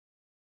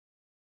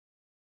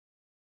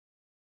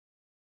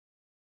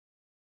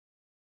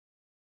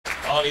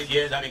All these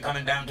years I've been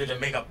coming down to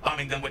Jamaica,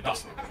 bombing them with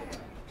gospel.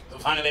 So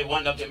finally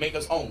one of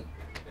Jamaica's own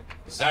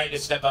decided to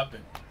step up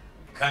and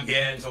come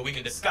here so we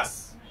can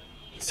discuss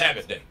the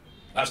Sabbath day.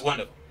 That's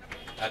wonderful.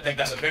 I think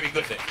that's a very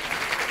good thing.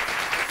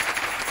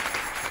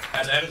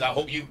 Pastor Evans, I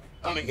hope you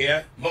coming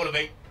here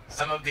motivate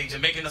some of the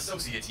Jamaican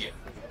associates here.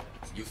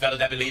 You fellas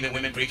that believe in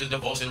women preachers,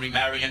 divorce and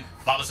remarrying,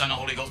 Father, Son, and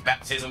Holy Ghost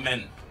baptism,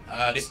 and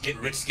this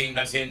get-rich scheme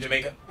that's here in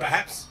Jamaica.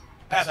 Perhaps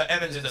Pastor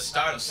Evans is the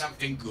start of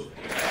something good.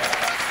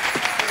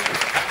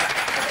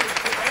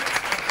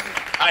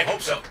 I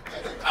hope so.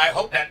 I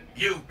hope that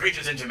you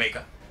preachers in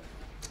Jamaica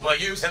will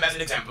use him as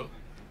an example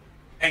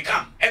and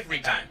come every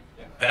time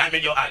that I'm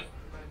in your island.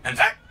 In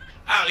fact,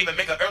 I'll even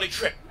make an early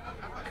trip.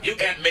 You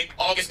can't make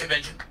August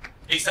convention,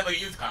 December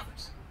youth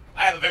conference.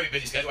 I have a very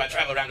busy schedule. I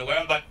travel around the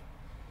world, but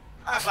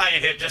I fly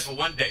in here just for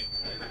one day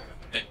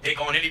and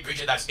take on any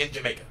preacher that's in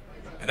Jamaica.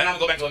 And then I'm going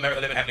to go back to America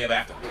living happily ever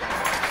after.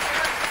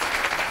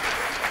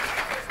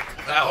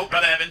 So I hope,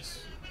 Brother Evans,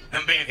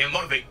 him being here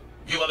motivate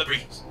you other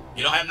preachers.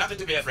 You don't have nothing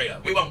to be afraid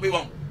of. We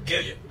won't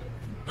kill you.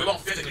 We won't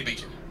physically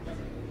beat you.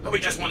 But we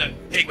just want to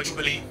take what you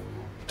believe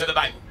to the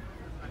Bible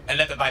and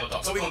let the Bible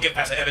talk. So we're going to give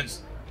Pastor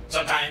Evans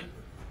some time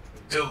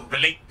to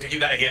relate to you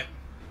that are here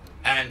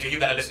and to you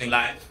that are listening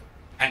live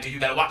and to you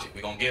that are watching.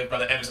 We're going to give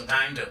Brother Evans some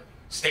time to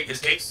state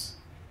his case,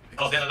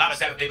 because there's a lot of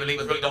Sabbath day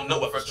believers really don't know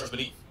what First Church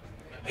believes.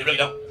 They really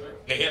don't.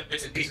 They hear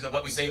bits and pieces of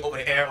what we say over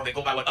the air, or they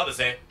go by what others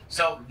say,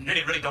 so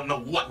they really don't know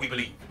what we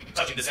believe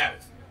touching the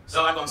Sabbath.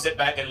 So I'm going to sit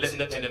back and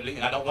listen attentively,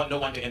 and I don't want no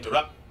one to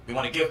interrupt. We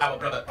want to give our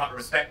brother proper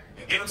respect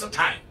and give him some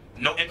time.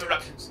 No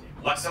interruptions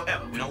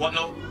whatsoever. We don't want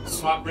no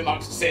smart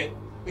remarks said.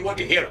 We want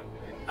to hear him.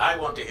 I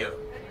want to hear him.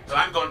 So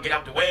I'm going to get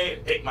out the way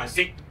and take my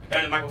seat,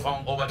 turn the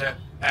microphone over to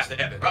Pastor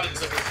Evans. Brothers and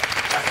sisters,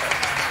 Pastor Evans.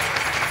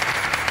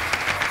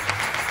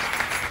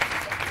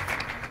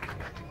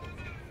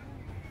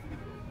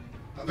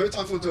 I'm very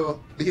thankful to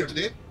be here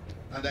today,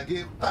 and I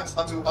give thanks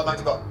unto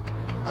Almighty God.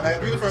 And I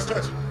agree with First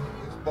Church.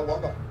 It's but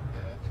one God.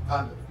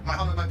 And my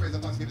honor, my praise,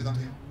 and thanksgiving is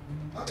unto Him.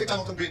 I'll take time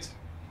out to greet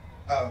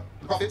the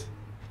prophet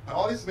and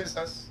all his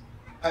ministers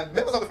and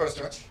members of the First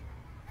Church.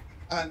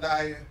 And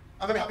I'm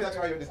very happy that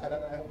you are here on this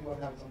island, and I hope you are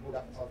having some good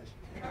afternoon salvation.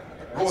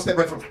 Roasted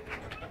breadfruit.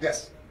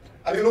 Yes.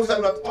 And if you notice, I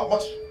do not talk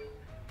much.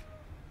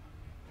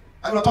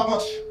 I do not talk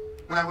much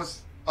when I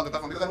was on the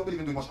platform, because I don't believe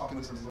in doing much talking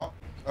with services.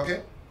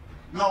 Okay?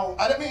 Now,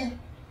 let me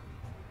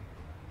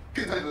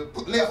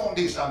lay a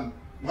foundation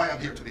why I'm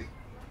here today.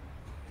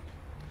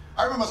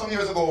 I remember some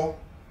years ago,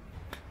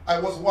 I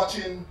was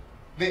watching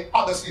the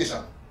other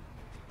station,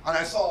 and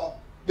I saw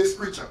this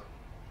preacher,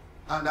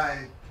 and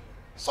I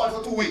saw it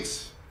for 2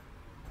 weeks.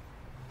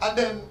 And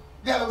then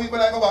the other week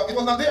when I go back, it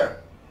was not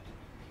there.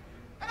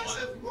 And I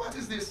said, what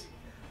is this?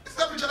 It's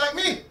a preacher like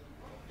me.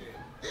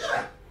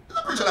 Yeah, it's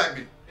a preacher like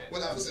me.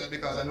 Well, I have to say that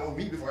because I know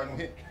me before I know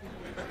him.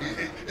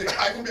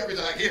 I couldn't be a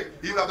preacher like him.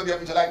 He would have to be a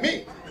preacher like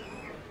me.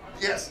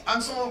 Yes,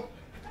 and so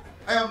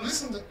I have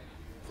listened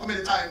for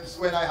many times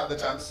when I have the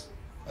chance.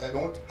 I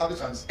don't have the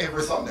chance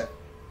every Sunday.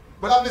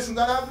 But I've listened,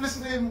 and I've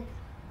listened to him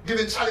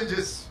giving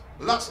challenges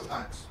lots of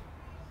times.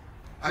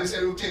 And he said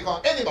he will take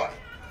on anybody.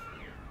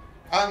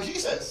 And he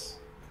says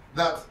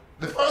that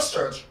the First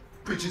Church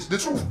preaches the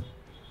truth.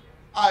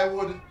 I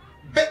would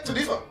beg to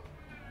differ.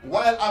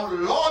 While I would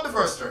laud the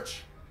First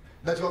Church,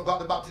 that you have got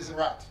the baptism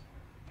right.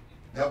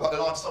 You have got the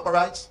Lord's Supper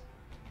right.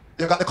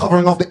 You have got the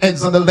covering of the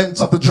heads and the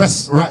lengths of the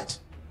dress right.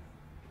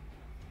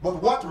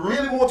 But what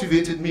really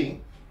motivated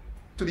me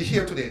to be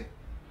here today,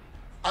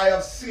 I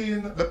have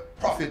seen the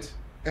prophet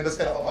in the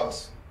state of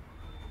house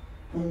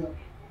who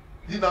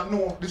did not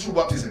know the true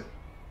baptism.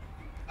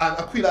 And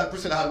Aquila and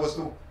Priscilla was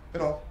to,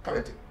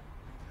 correct him.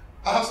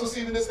 I have also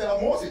seen in the state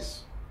of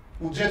Moses,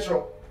 who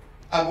Jethro,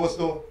 and was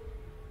to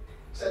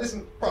say,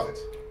 listen, prophet,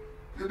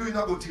 you're doing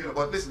a good thing,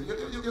 but listen,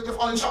 you're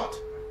falling short.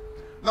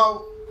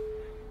 Now,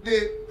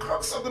 the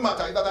crux of the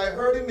matter is that I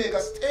heard him make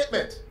a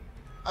statement,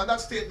 and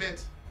that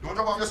statement, don't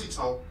jump off your seats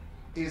now,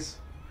 is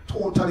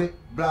totally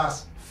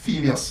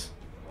blasphemous.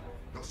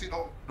 Don't sit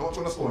down, don't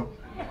throw the stone.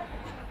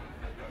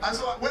 And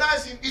so when I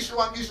see issue,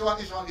 I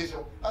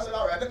said,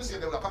 all right, let me see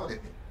if they will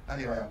accommodate me. And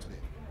here I am today.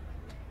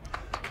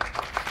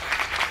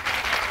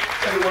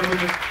 Everyone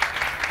with me?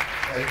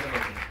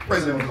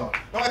 Praise the name of God.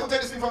 Now I could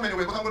take this thing from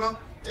anyway, but I'm going to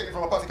take it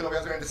from a particular way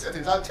as we're in the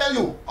settings. I'll tell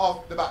you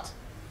off the bat.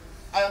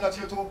 I am not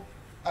here to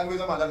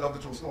always a man that loves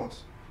the true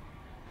stones.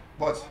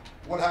 But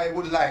what I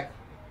would like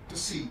to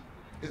see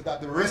is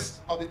that the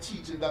rest of the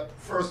teaching that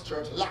First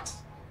Church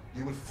lacks,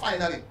 you will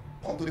finally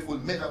come to the full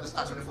measure of the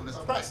stature and the fullness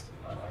of Christ.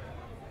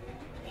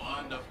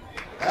 Wonderful.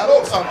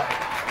 Hello, somebody.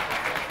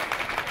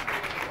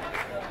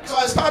 So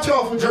I start you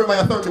off with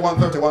Jeremiah 31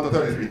 to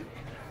 33.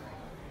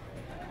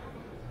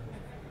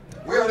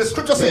 Where the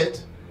scripture said,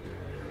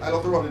 I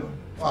love to run in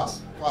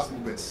fast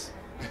movements.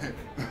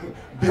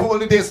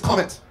 Behold, the days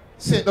cometh,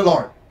 saith the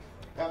Lord.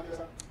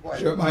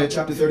 Jeremiah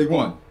chapter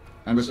 31,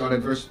 and we'll start at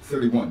verse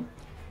 31.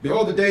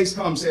 Behold, the days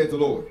come, saith the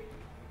Lord,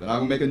 that I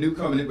will make a new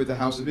covenant with the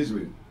house of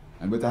Israel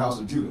and with the house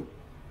of Judah,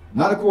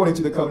 not according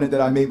to the covenant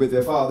that I made with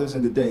their fathers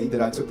in the day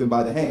that I took them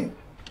by the hand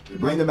to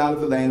bring them out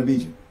of the land of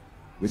Egypt,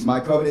 which my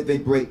covenant they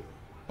break,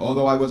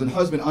 although I was an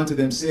husband unto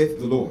them, saith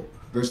the Lord.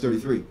 Verse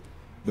 33.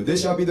 But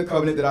this shall be the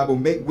covenant that I will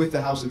make with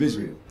the house of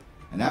Israel.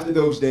 And after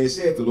those days,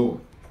 saith the Lord,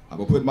 I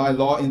will put my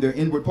law in their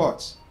inward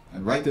parts,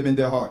 and write them in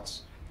their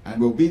hearts, and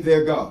will be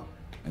their God,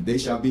 and they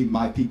shall be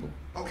my people.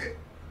 Okay,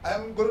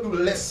 I'm going to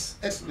do less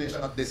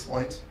explanation at this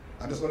point.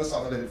 I'm just going to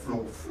start to let it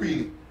flow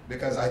freely,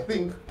 because I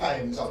think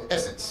time is of the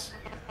essence.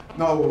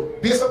 Now,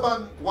 based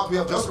upon what we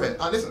have just read,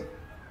 and listen,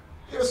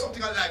 here's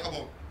something I like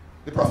about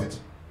the prophet.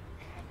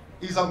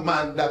 He's a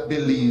man that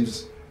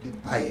believes the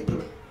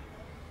Bible.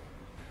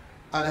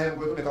 And I am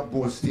going to make a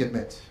bold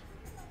statement.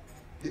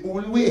 The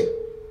only way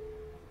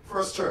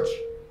First Church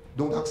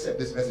don't accept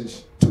this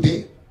message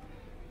today,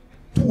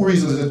 two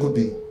reasons it could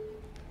be.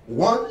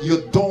 One,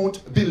 you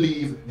don't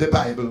believe the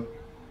Bible.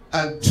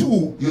 And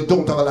two, you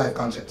don't have a life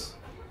conscience.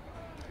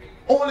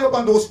 Only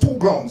upon those two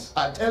grounds,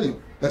 I tell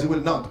you that you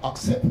will not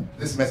accept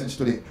this message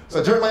today.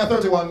 So Jeremiah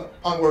 31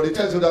 onward, it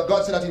tells you that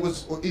God said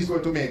that he's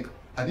going to make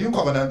a new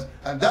covenant,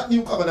 and that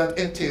new covenant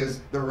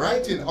entails the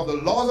writing of the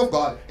laws of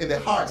God in the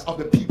hearts of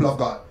the people of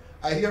God.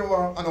 I hear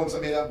our announcer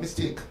made a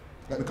mistake.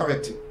 Let me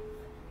correct it.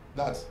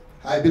 That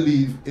I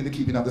believe in the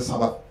keeping of the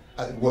Sabbath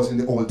as it was in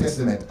the Old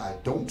Testament. I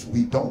don't.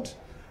 We don't.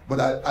 But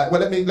well,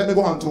 let me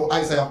go on to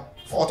Isaiah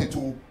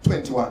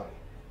 42:21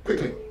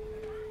 quickly.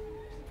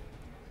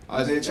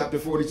 Isaiah chapter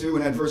 42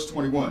 and at verse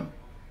 21.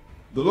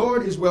 The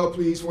Lord is well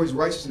pleased for his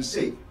righteousness'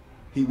 sake.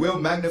 He will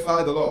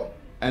magnify the law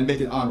and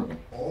make it honorable.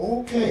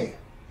 Okay.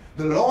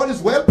 The Lord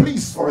is well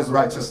pleased for his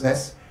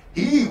righteousness.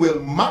 He will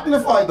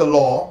magnify the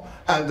law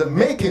and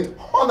make it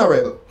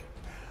honorable.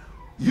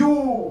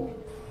 You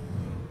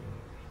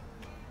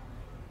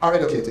are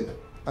educated.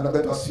 And I'm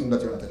going to assume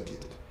that you're not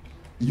educated.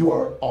 You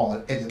are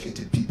all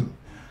educated people.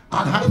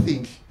 And I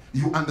think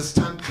you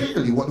understand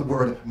clearly what the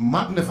word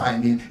magnify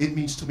means. It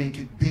means to make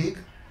it big,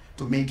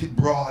 to make it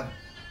broad,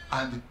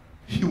 and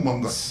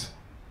humongous.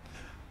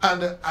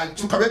 And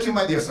to correct you,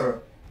 my dear sir,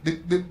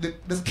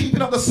 the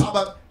keeping of the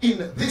Sabbath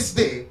in this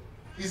day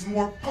is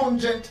more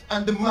pungent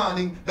and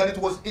demanding than it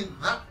was in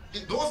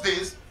those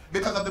days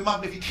because of the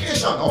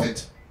magnification of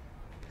it.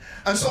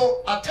 And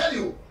so I tell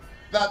you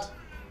that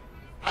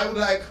I would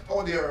like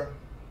our dear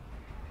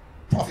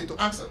prophet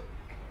to answer.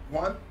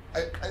 One,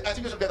 I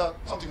think you should get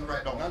something to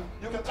write down. And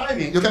you can time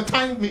me. You can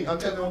time me and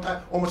tell me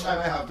how much time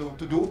I have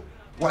to do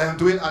what I am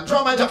doing, and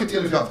draw my jacket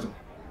tail if you have to.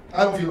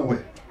 I don't feel no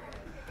way.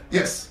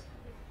 Yes.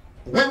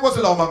 When was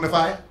the law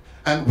magnified?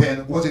 And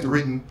when was it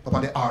written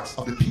upon the hearts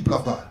of the people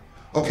of God?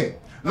 Okay.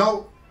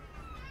 Now,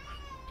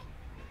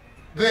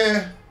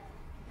 the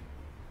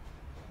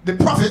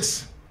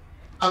prophets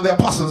and the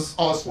apostles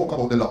all spoke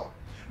about the law.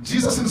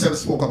 Jesus himself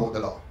spoke about the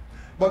law.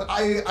 But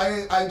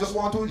I just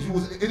want to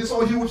use, it is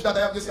so huge that I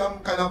have this, I'm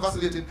kind of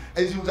vacillating.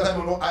 It's huge that I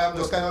don't know, I am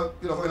just kind of,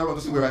 going around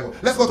to see where I go.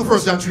 Let's go to 1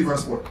 John 3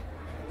 verse 4.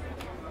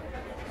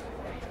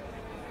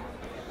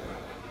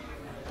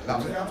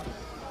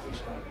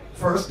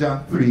 1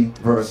 John 3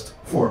 verse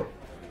 4.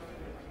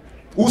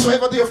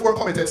 Whosoever therefore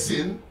committed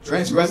sin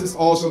transgresses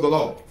also the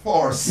law.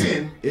 For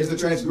sin is the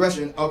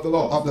transgression of the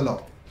law. Of the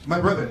law. My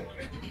brethren,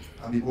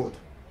 and be both,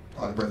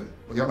 all the brethren.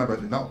 But you're my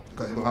brethren now,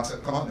 because you don't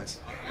accept commandments.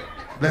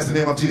 Bless the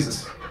name of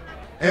Jesus.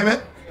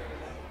 Amen.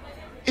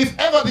 If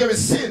ever there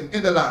is sin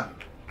in the land,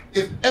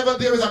 if ever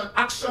there is an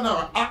action or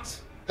an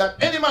act that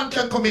any man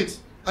can commit,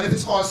 and it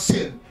is called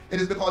sin,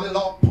 it is because the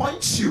law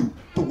points you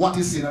to what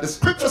is sin. And the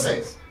scripture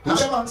says,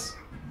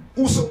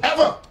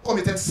 whosoever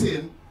committed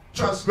sin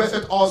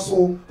transgressed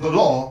also the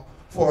law,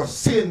 for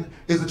sin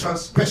is the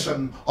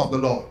transgression of the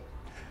law.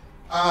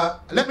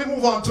 Let me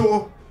move on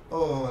to,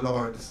 oh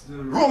Lord,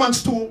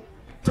 Romans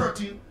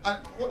 2:13.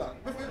 And hold on,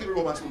 before you give me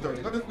Romans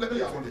 2:13, let me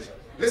lay a foundation.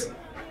 Listen,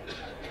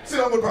 sit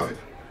down, good prophet.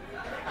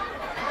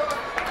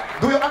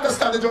 Do you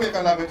understand the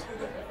Jamaican language?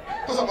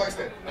 To some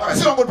extent. All right,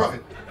 sit down, good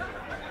prophet.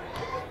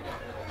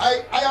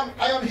 I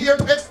am here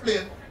to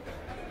explain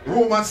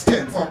Romans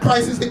 10. For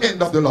Christ is the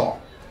end of the law,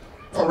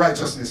 for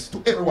righteousness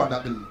to everyone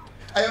that believes.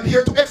 I am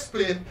here to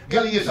explain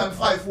Galatians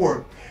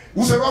 5:4.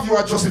 Whosoever of you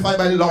are justified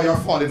by the law, you are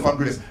fallen from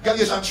grace.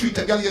 Galatians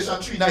 3:10,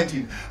 Galatians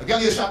 3:19,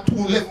 Galatians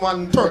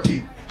 2:11,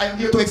 13. I am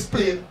here to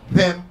explain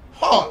them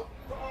all.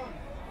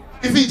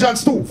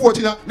 Ephesians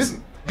 2:14.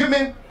 Listen, give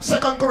me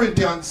 2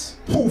 Corinthians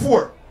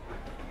 2:4.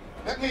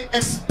 Let me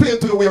explain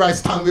to you where I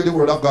stand where the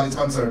word of God is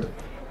concerned.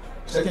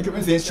 2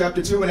 Corinthians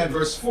chapter 2 and at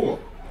verse 4.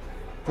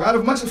 For out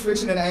of much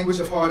affliction and anguish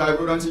of heart I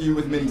wrote unto you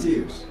with many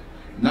tears.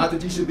 Not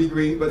that ye should be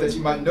grieved, but that ye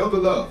might know the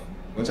love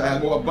which I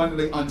have more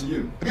abundantly unto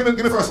you. Give me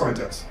 1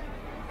 Corinthians.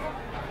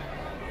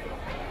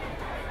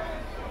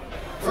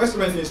 1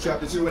 Corinthians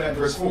chapter 2 and at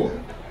verse 4.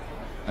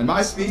 And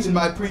my speech and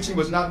my preaching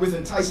was not with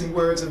enticing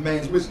words of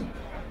man's wisdom,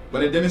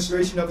 but a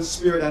demonstration of the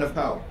Spirit and of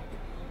power,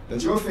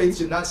 that your faith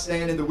should not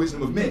stand in the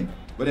wisdom of men,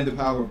 but in the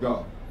power of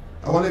God.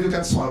 I wonder if you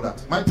can swallow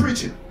that. My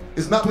preaching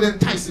is not with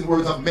enticing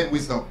words of men's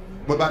wisdom,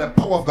 but by the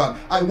power of God.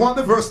 I want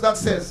the verse that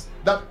says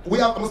that we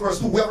have, verse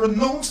 2, we have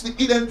renounced the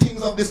hidden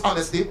things of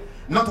dishonesty.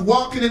 not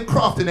walking in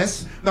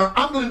craftiness, nor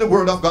handling the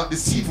word of God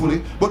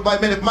deceitfully, but by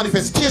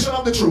manifestation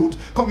of the truth,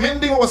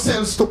 commending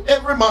ourselves to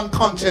every man's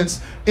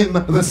conscience in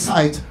the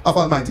sight of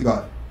Almighty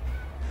God.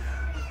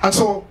 And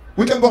so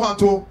we can go on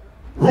to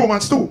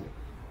Romans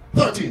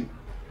 2:13.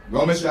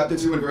 Romans chapter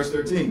 2 and verse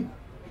 13.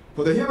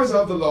 For the hearers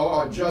of the law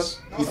are just...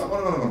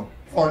 No.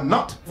 For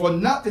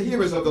not the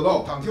hearers of the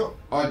law thank you.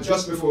 are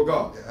just before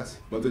God. Yes.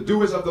 But the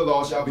doers of the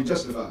law shall be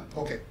justified.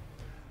 Okay.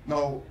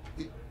 Now,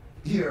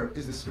 here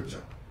is the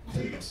scripture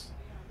telling us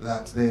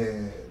that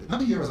not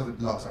the hearers of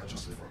the laws are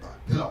just before God,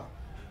 the law,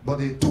 but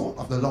the doer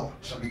of the law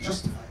shall be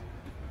justified.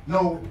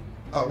 Now,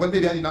 well,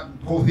 maybe I did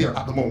not go there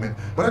at the moment,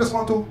 but I just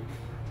want to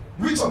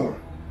read some more.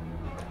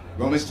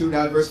 Romans 2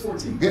 now verse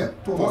 14. Yeah,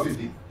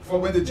 2:15. For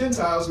when the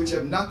Gentiles which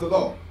have not the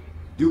law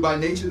do by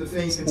nature the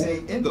things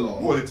contained in the law.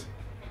 Hold it.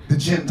 The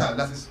Gentile,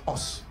 that is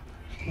us,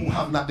 who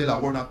have not the law,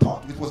 were not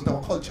taught. It wasn't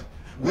our culture.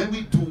 When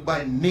we do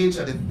by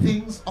nature the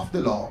things of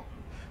the law,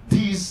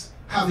 these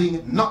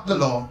having not the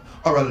law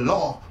are a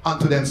law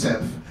unto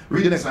themselves.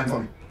 Read the next line for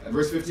me.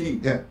 Verse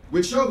 15. Yeah.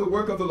 Which show the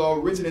work of the law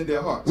written in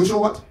their hearts. Which show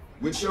what?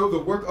 Which show the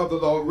work of the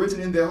law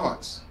written in their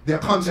hearts. Their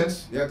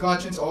conscience. Their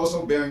conscience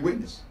also bearing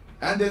witness.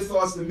 And their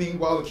thoughts the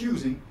meanwhile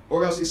accusing,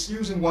 or else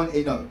excusing one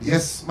another.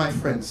 Yes, my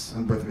friends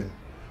and brethren.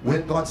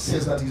 When God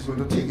says that he's going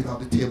to take it off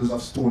the tables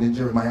of stone in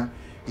Jeremiah,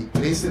 he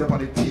placed it upon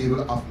the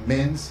table of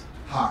men's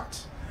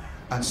hearts.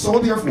 And so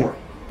therefore,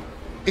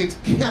 it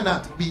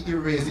cannot be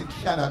erased, it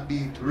cannot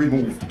be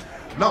removed.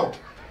 Now,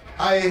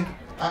 I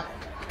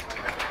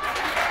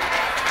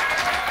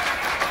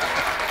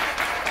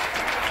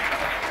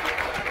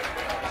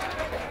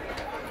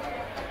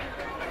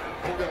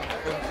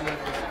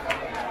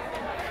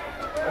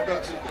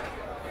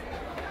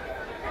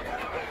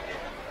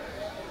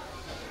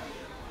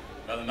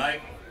Brother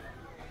Mike,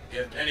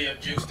 give plenty of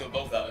juice to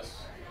both of us.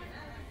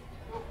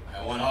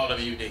 I want all of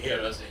you to hear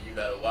us, and you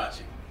better watch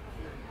it.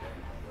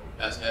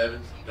 Pastor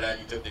Evans, I'm glad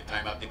you took the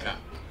time out to come.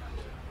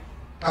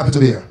 happy to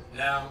be here.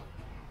 Now,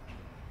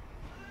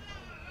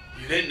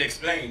 you didn't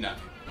explain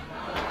nothing.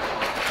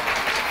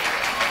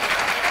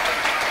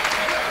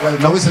 Well,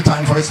 now is the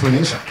time for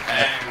explanation.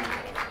 And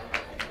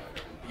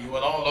you were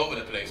all over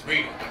the place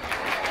reading.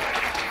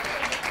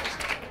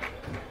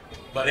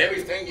 But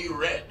everything you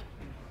read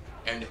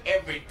and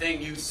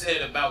everything you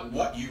said about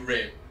what you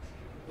read,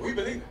 we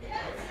believe it.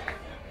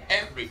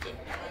 Everything.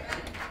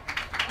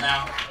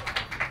 Now,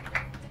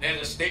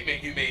 there's a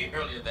statement you made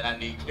earlier that I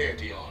need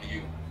clarity on.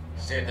 You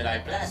said that I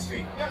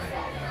blaspheme.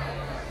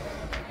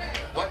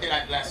 What did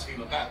I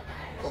blaspheme about?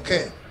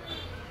 Okay.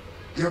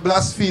 Your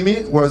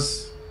blasphemy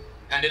was...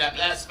 And did I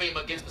blaspheme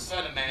against the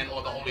Son of Man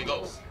or the Holy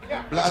Ghost?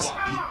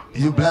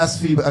 You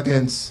blaspheme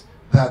against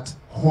that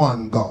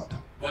one God.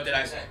 What did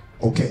I say?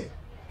 Okay.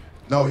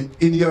 Now,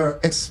 in your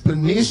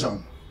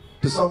explanation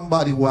to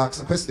somebody who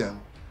asks a question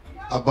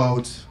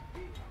about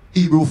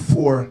Hebrews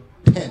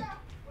 4:10,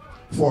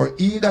 for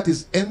he that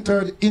is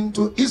entered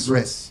into his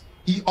rest,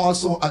 he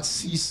also had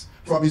ceased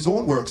from his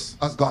own works,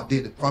 as God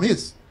did from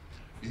his.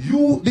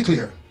 You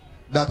declare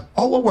that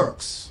our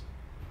works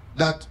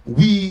that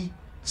we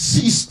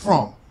ceased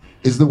from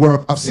is the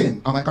work of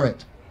sin. Am I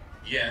correct?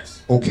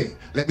 Yes. Okay.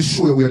 Let me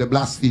show you where the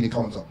blasphemy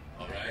comes up.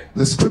 All right.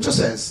 The scripture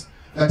says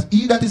that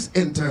he that is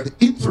entered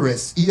into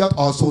rest, he hath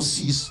also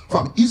ceased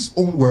from his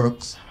own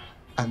works.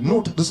 And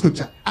note the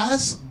scripture,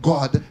 as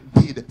God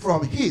did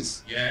from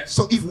his. Yes.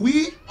 So if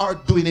we are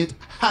doing it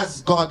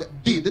as God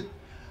did,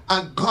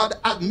 and God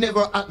had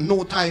never at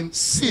no time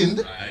sinned,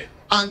 Right.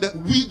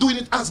 and we doing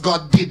it as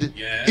God did,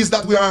 Yes. is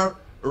that we are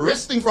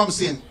resting from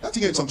sin. That's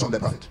the assumption of the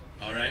prophet.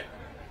 All right.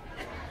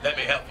 Let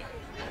me help you.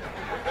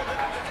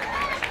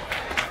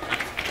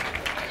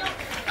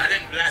 I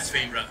didn't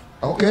blaspheme, brother.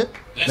 Okay.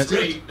 Let's That's it.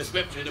 read the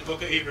scripture in the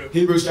book of Hebrews.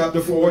 Hebrews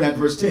chapter 4 and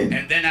verse 10.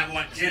 And then I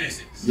want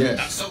Genesis. Yes.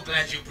 I'm so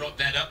glad you brought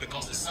that up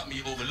because it's something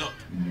you overlooked.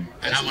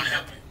 And I want to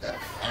help you.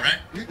 All right?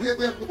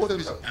 We both of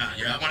each other.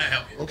 Yeah, I want to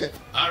help you. Okay.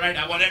 All right,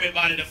 I want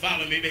everybody to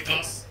follow me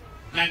because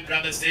my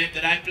brother said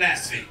that I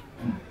blaspheme.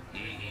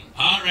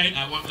 All right,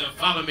 I want to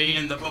follow me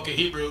in the book of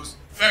Hebrews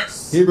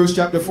first. Hebrews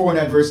chapter 4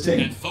 and verse 10.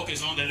 And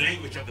focus on the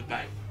language of the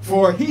Bible.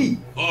 For he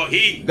For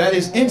he that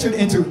is entered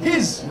into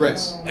his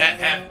rest, that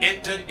have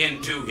entered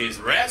into his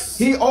rest.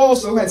 he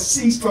also has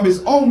ceased from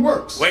his own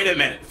works. Wait a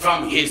minute.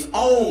 From his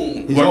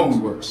own His works.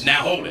 own works.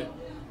 Now hold it.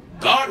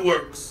 God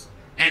works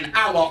and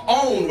our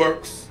own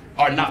works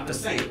are not the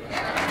same.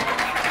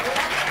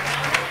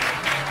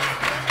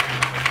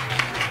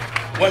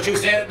 What you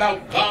said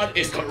about God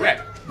is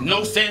correct.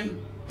 No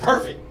sin,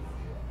 perfect.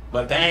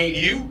 But that ain't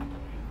you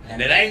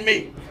and it ain't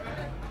me.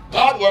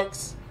 God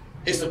works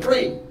is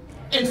supreme,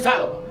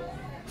 infallible,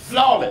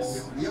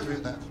 flawless. We agree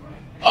with that.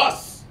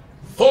 Us,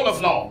 full of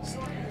flaws,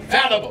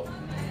 fallible,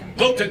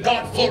 go to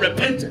God for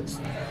repentance.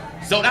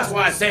 So that's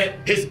why I said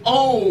his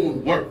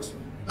own works.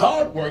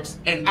 God works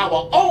and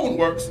our own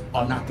works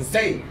are not the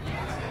same.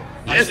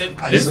 Listen,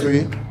 I listen.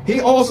 disagree.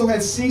 He also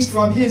has ceased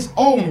from his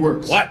own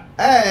works. What?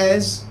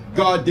 As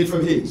God did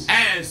from his.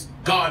 As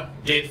God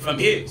did from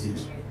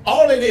his.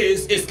 All it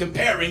is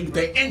comparing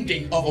the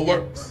ending of a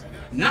works.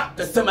 not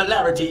the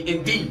similarity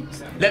in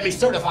deeds. Let me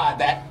certify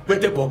that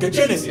with the book of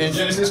Genesis. In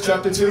Genesis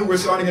chapter 2, we're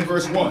starting in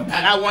verse 1. And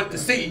I want to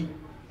see,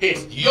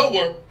 is your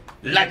work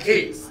like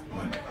his?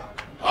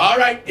 All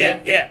right,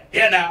 yeah,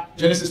 now.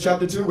 Genesis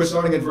chapter 2, we're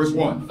starting in verse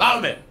 1.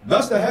 Follow me.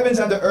 Thus the heavens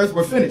and the earth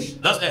were finished,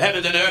 Thus the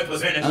heavens and the earth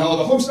was finished. and all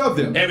the host of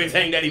them.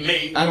 Everything that he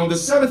made. And on the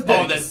seventh day,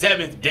 On the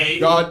seventh day,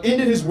 God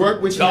ended his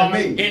work which he had God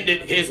made.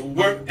 ended his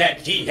work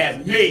that he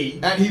has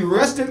made. And he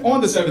rested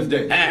on the seventh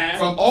day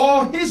from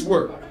all his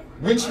work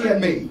which he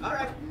had made. All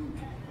right.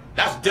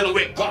 That's dealing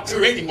with God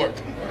creating work.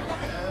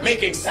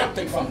 Making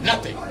something from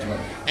nothing.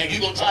 And you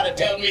gonna try to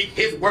tell me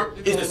his work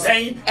is the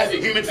same as the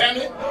human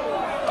family?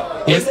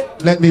 Is it?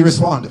 Let me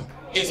respond.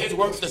 Is his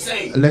work the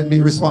same? Let me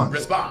respond.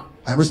 Respond.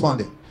 I'm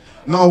responding.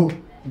 Now,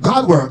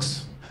 God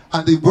works,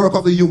 and the work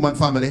of the human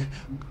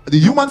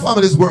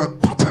family's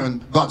work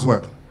pattern God's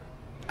work.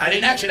 I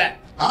didn't ask you that.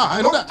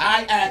 I know that.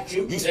 I asked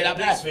you, you said I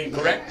blasphemed,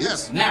 correct?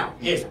 Yes. Now,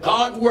 is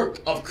God's work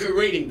of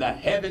creating the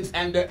heavens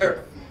and the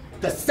earth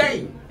the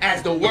same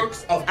as the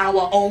works of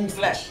our own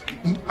flesh?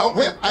 Oh,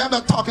 wait, I am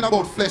not talking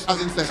about flesh as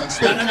in flesh and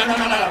spirit.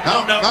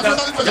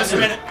 No.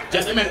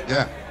 Just a minute.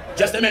 Yeah.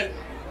 Just a minute.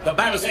 The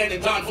Bible said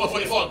in John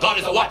 4:24, God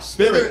is a what?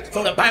 Spirit.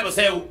 So the Bible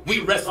said we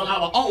rest on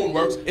our own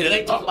works. And it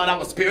ain't talking about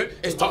our spirit,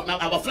 it's talking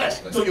about our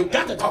flesh. So you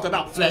got to talk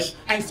about flesh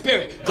and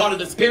spirit. God is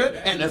the spirit,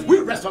 and as we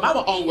rest on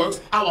our own works,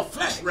 our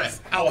flesh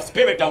rests. Our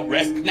spirit don't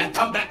rest. Now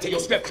come back to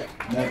your scripture.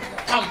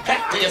 Come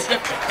back to your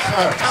scripture.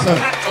 Come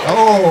back to it.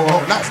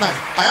 Oh, that's nice.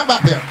 I am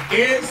back there.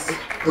 Is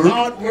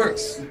God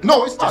works?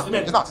 No, it's not. Just a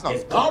minute. It's not. It's not.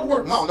 Is God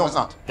works? No, it's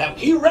not. That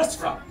he rests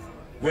from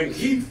when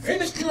he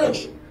finished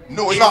creation.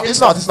 No, it's not. It's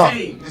not. It's not.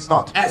 It's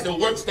not. As the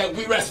works that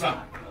we rest from.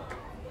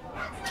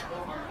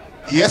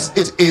 Yes,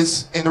 it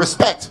is in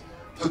respect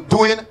to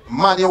doing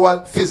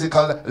manual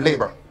physical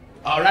labor.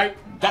 All right?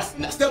 That's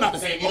still not the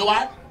same. You know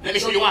why? Let me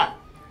show you why.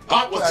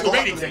 God was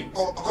creating things.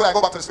 Could I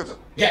go back to the scripture?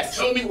 Yes,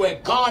 show me where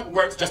God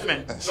works. Just a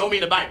minute. Show me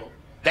in the Bible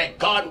that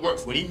God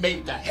works when he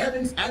made the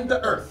heavens and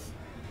the earth.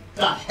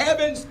 The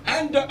heavens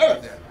and the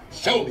earth.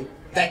 Show me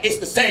that it's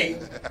the same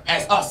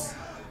as us.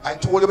 I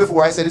told you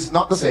before, I said it's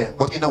not the same,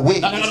 but in a way,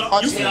 No.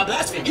 You said I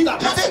blasphemed. You got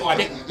blasphemed, I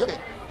didn't. You did.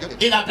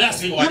 You got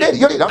blasphemed,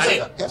 You did. I'm saying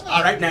that. Yes.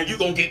 All right, now you're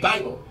going to get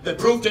Bible to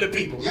prove to the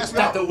people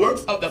that the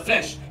works of the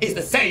flesh is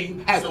the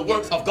same as the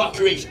works of God's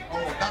creation.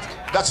 Oh,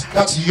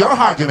 that's your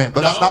argument,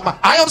 but that's not mine.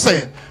 I am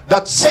saying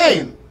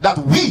that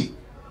we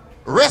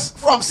rest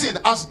from sin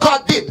as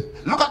God did.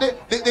 Look at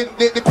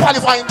the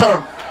qualifying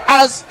term.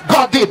 As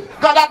God did.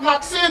 God had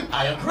not sinned.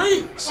 I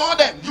agree. So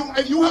then,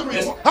 if you agree.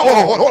 Yes.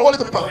 Hold it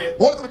to me, prophet.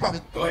 Hold it to me,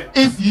 prophet. Go ahead.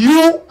 If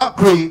you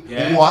agree,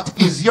 Yeah. what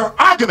is your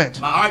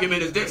argument? My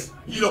argument is this.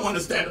 You don't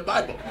understand the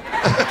Bible.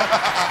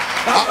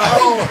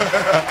 Oh.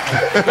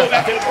 Go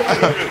back to the book of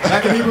Hebrews.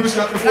 Back in Hebrews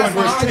chapter 4 and That's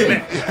my verse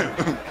 10.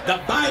 argument.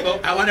 The Bible,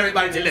 I want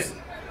everybody to listen.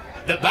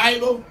 The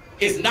Bible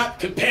is not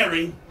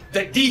comparing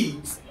the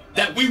deeds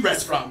that we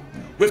rest from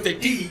with the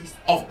deeds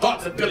of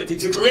God's ability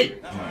to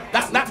create.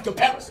 That's not the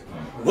comparison.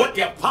 What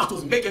the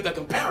apostles making the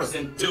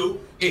comparison to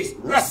is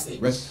resting.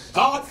 Rest.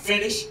 God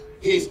finished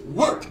his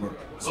work.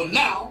 So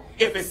now,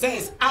 if it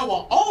says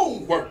our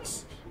own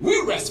works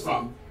we rest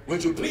from,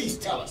 would you please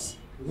tell us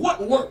what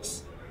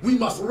works we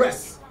must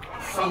rest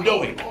from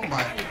doing? Oh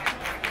my.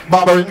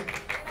 Barbering,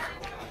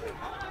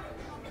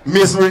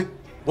 misery,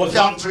 Was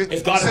gallantry,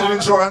 is God a selling barber?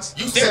 insurance,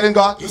 You said, selling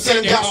God, you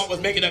selling said gas. God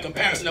was making a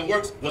comparison of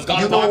works. Was God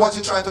You a know barber? what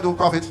you're trying to do,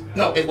 prophet?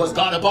 No, it was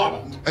God a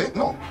barber.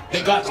 No.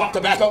 Did God crop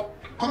tobacco?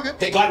 Come again.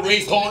 Did God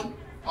raise corn?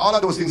 All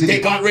of those things he Did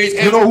did. God raise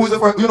You know who's the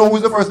first? You know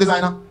who's the first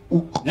designer?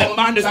 Never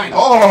mind designer.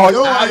 Oh, you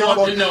know I what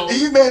want to know.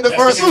 He made the Just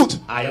first a minute.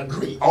 suit. I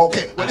agree.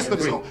 Okay, well, I listen to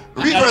this agree.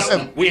 now. Read verse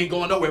 7. We ain't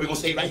going nowhere. We're going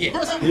to stay right here.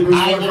 Verse 7. Hebrews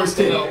I 4 want verse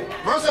to 10. know.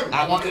 Verse 7.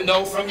 I want to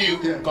know from you,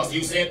 Yeah. because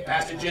you said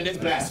Pastor Jennings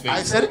blasphemed.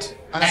 I said it,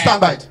 and I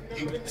stand by it.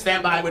 You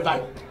stand by with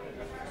Bible.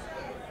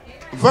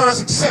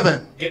 Verse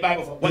 7. Get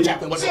Bible for what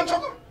chapter? What Same chapter?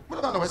 chapter? What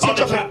about On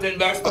the chapter and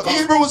verse. because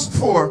Hebrews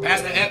 4.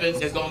 Pastor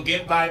Evans is going to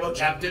get Bible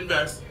chapter and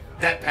verse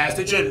that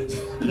Pastor Jennings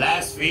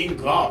blasphemed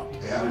God.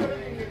 Yeah.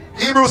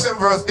 Hebrews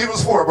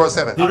 4 verse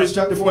 7. Hebrews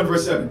chapter 4 and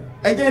verse 7.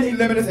 Again he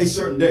limiteth a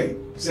certain day,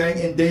 saying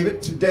in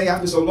David, today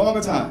after so long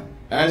a time,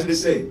 as it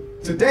is said,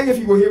 today if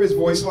you will hear his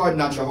voice, harden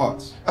not your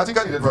hearts. I think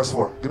I needed verse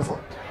 4. Give me 4.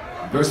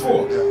 Verse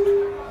 4.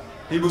 Yeah.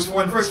 Hebrews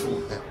 4 and verse 4.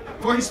 Yeah.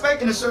 For he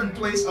spake in a certain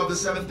place of the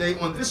seventh day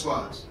on this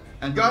wise,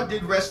 and God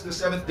did rest the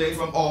seventh day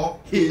from all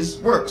his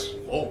works.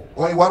 Oh,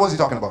 What was he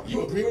talking about?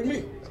 you agree with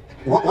me?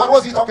 What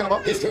was he talking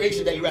about? His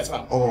creation that he rests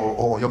from.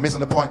 Oh, you're missing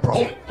the point, bro.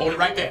 Hold it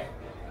right there.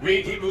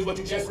 Read Hebrews, what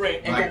you just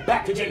read, and Right. go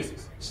back to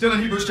Genesis. Still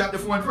in Hebrews chapter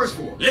 4 and verse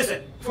 4.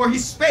 Listen, For he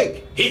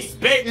spake he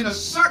spake. in a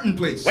certain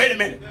place. Wait a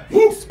minute.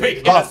 Who spake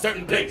in God. a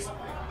certain place?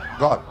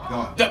 God.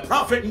 God. The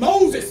prophet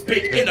Moses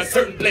spake in a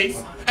certain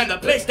place, and the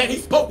place that he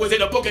spoke was in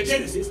the book of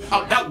Genesis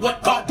about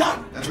what God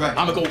done. That's right.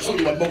 I'm going to go show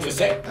you what Moses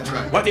said. That's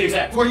right. What did he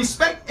say? For he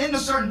spake in a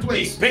certain He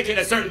place spake in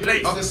a certain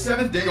place of the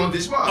seventh day on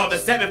this wise. on the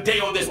seventh day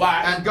on this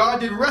wise. And God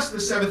did rest the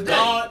seventh day.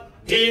 God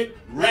did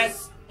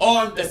rest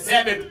on the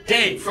seventh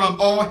day from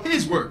all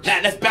his works.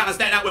 Now let's balance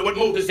that out with what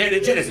Moses said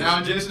in Genesis. Now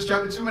in Genesis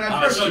chapter 2 and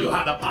I'll verse show 2. you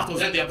how the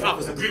apostles and the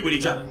prophets agree with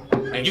each other.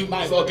 And you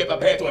might as well get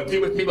prepared to agree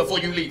with me before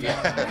you leave here.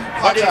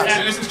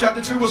 Genesis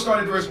chapter 2, we'll start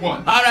at verse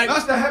 1. All right.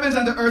 Thus the heavens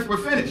and the earth were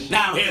finished.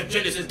 Now here's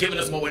Genesis giving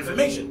us more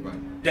information.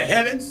 Right. The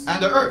heavens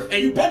And the earth.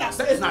 and you better not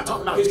say it's not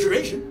talking about his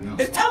creation. No.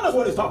 It's telling us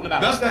what it's talking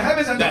about. Thus the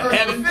heavens and the earth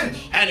heavens were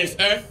finished. and his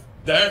earth,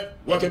 the earth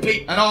were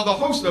complete. And all the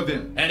host of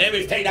them. And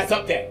everything that's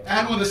up there.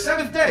 And on the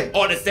seventh day,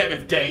 On the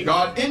seventh day,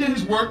 God ended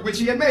his work which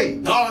he had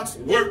made. God's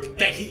work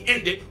that he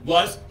ended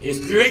was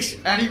his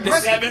creation. And he the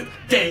rested. seventh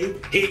day,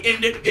 he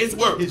ended his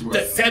work. His work.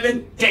 The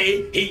seventh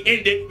day, he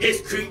ended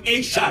his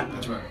creation.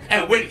 That's right.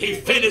 And when he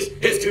finished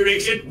his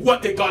creation,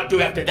 what did God do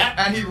after that?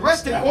 And he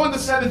rested on the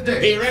seventh He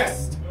day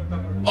rested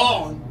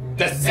on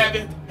the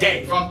seventh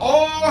day. from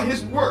all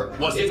his work.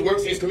 Was his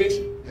work his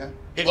creation? Yeah.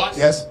 It was?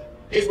 Yes.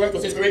 His work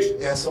was his creation?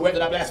 Yes. So where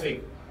did I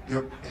blaspheme?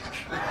 You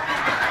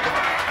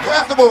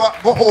have to go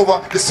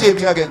over the same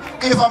thing again.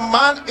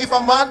 If a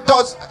man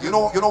does, you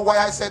know why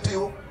I said to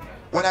you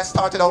when I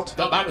started out?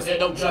 The Bible said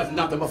don't judge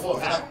nothing before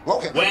time.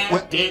 Okay.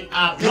 Where did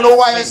I You know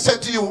why I blaspheme?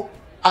 said to you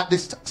at the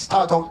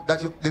start out that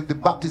the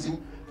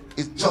baptism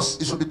is just,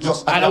 it should be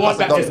just. I don't want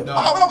baptism. No.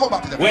 I'm not going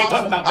back to them. We ain't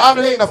talking about I'm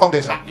laying the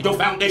foundation. Your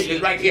foundation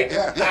is right here.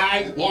 Yeah.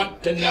 I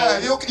want to know Yeah,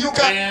 you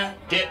can- where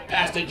did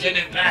Pastor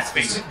Jennings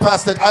blaspheme? I'll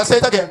say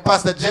it again.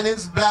 Pastor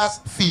Jennings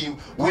blaspheme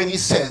when he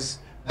says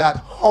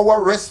that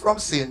our rest from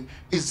sin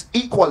is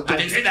equal to. I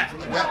didn't say that.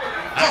 Well,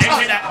 I didn't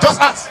say that. Just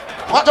ask.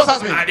 What just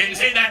ask me? I didn't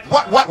say that.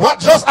 What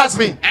just ask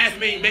me? As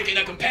me making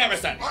a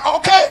comparison.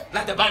 Okay.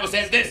 Like the Bible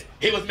says this.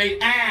 He was made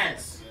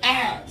as.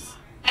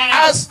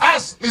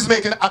 As is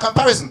making a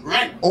comparison.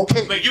 Right.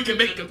 Okay. But you can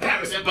make a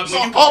comparison, but So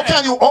when you how compare,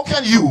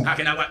 can you how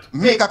can I what?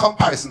 make a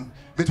comparison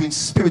between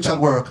spiritual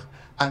work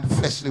and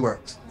fleshly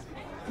works?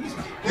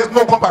 There's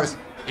no comparison.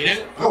 It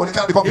isn't? No, they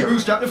cannot be compared.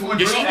 Hebrews chapter 4 and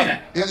You verse sure 10.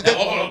 about that? Yes, Now,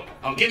 hold on.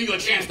 I'm giving you a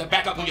chance to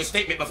back up on your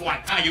statement before I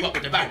tie you up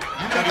with the Bible.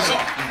 Are you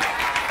sure?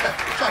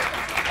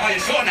 Are you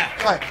sure now?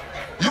 Right.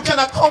 You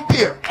cannot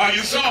compare. Are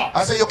you sure?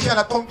 I say you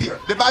cannot compare.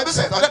 The Bible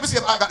says, let me see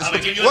if I got the I'm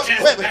going to scripture. give you a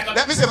chance Wait, to back up.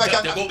 let me see if I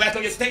to can. go back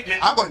on your statement.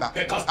 I'm going back.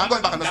 Because I'm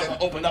going back on the I'm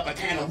statement. opened up a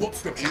can of whoop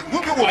scripture.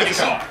 Whoop, whoop, Are you whoop.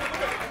 sure?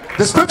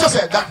 The scripture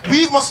said that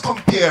we must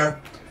compare.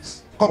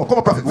 Come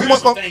on, prophet. We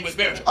must Spiritual thing with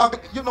spiritual.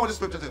 you know the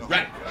scripture, you know.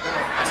 Right.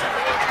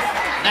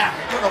 Now,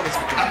 You know the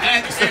scripture. I'm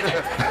glad you said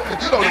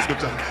that. You know the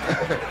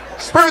scripture.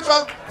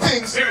 Spiritual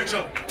things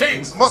Spiritual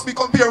things. must be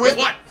compared with With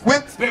what?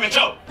 With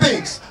Spiritual.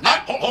 things. Now,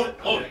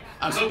 hold it.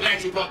 I'm so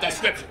glad you brought that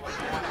scripture.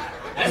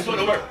 Let's go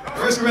to work.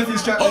 1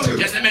 Corinthians chapter Hold 2. it.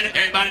 Just a minute.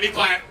 Everybody be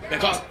quiet.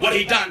 Because what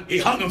he done, he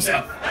hung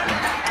himself.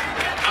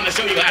 I'm going to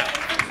show you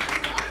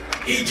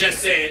how. He just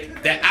said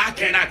that I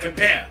cannot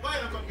compare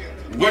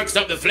works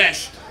of the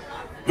flesh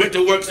with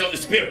the works of the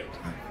spirit.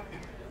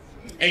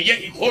 And yet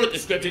he quoted the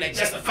scripture that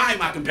justified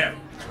my comparing.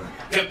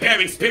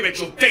 Comparing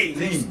spiritual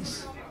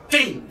things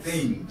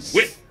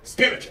with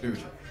spiritual.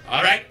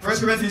 All right? 1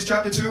 Corinthians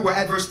chapter 2, we're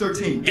at verse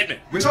 13. Get me.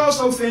 Which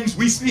also things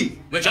we speak,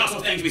 Which also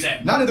things we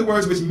say. not in the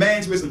words which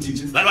man's wisdom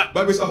teaches, Like what?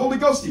 but which the Holy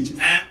Ghost teaches,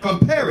 And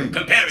comparing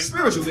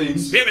spiritual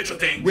things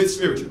with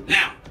spiritual.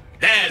 Now,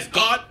 there's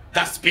God,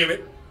 the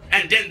spirit,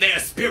 and then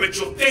there's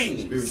spiritual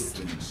things.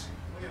 Spiritual things.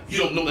 You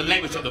don't know the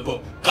language of the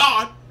book.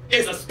 God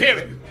is a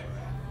spirit.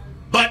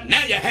 But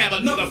now you have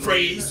another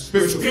phrase,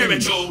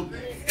 Spiritual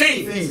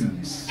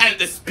things. And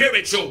the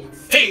spiritual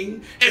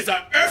thing is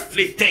an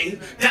earthly thing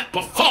that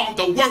performs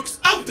the works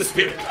of the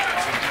spirit.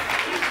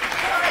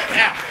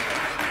 Now,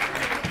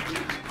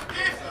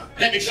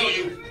 let me show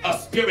you a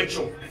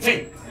spiritual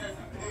thing.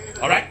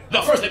 All right?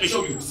 No, first let me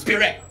show you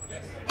spirit.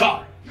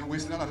 God. You're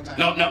wasting a lot of time.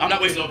 No, I'm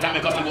not wasting no time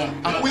because I'm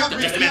going. We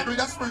agree Just a minute.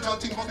 that spiritual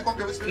things must be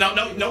compared with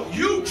spiritual. No.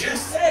 You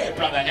just said,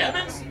 Brother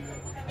Evans,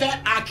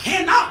 that I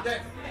cannot.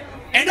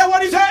 Ain't that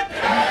what he said?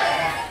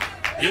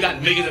 You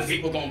got millions of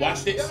people gonna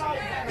watch this.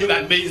 You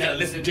got millions that are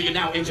listening to you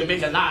now in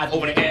Jamaica live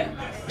over the air.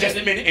 Just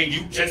a minute, and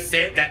you just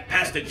said that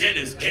Pastor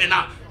Jennings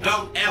cannot.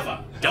 Don't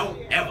ever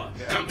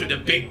come to the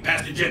big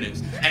Pastor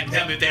Jennings and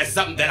tell me there's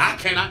something that I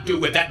cannot do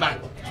with that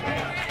Bible.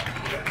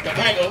 The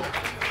Bible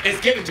is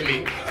given to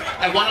me,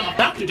 and what I'm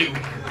about to do,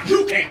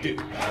 you can't do. You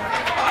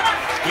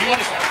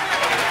understand?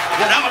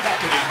 What I'm about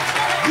to do,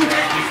 you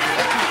can't do.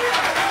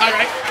 All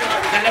right,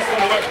 now let's go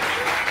to work.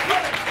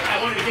 I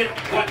want to get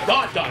what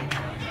God done.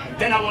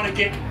 Then I want to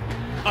get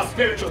a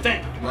spiritual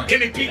thing. Right. Give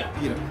me Peter.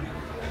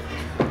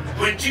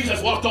 When Jesus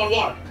walked on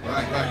water,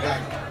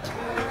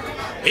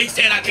 Right. he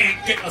said, I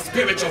can't get a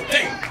spiritual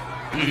thing.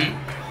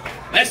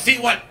 Let's see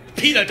what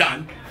Peter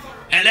done,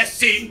 and let's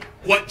see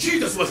what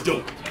Jesus was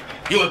doing.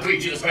 You agree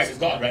Jesus Christ is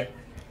God, right?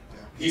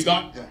 He's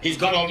God? Yeah. He's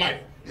God Almighty.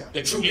 Yeah.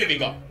 The true living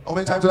God. How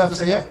many times do I have to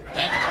say yeah?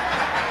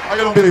 Huh? Or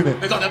you don't believe me?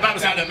 Because the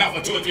Bible says in the mouth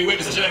of 2 or 3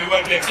 witnesses should every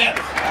word be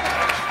established.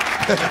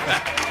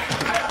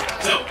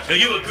 So, do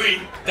you agree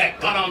that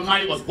God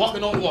Almighty was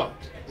walking on water?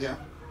 Yeah.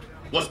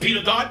 Was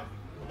Peter God?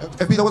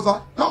 If Peter was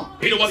God? No.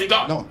 Peter wasn't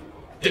God? No.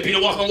 Did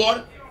Peter walk on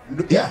water?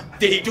 Yeah.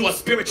 Did he do a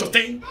spiritual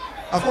thing?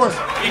 Of course.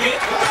 He did?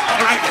 All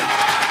right then.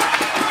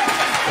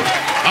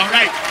 All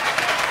right.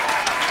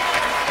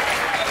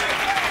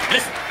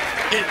 Listen,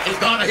 is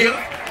God a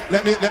healer?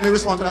 Let me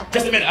respond to that.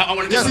 Just a minute. I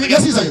want to Yes,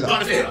 yes, he's a healer.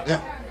 God is a healer.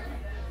 Yeah.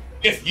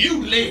 If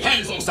you lay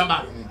hands on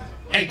somebody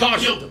and God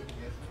healed them,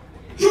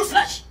 you're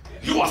flesh.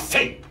 You are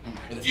saved.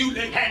 And if you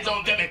lay hands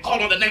on them and call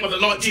on the name of the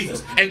Lord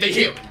Jesus and they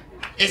heal,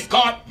 is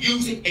God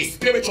using a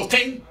spiritual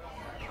thing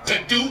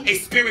to do a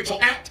spiritual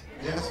act?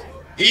 Yes.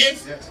 He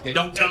is? Yes. Then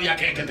don't tell me I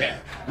can't compare.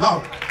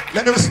 Now,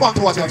 let me respond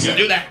to what you have You said.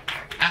 do that.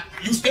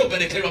 You still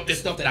better clear up this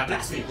stuff that I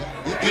blaspheme.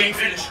 You ain't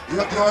finished.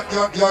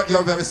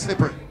 You're very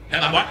slippery.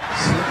 Am I what?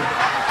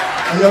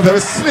 Slippery. You're very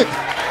slick.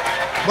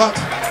 But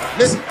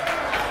listen.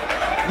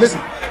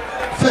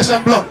 Flesh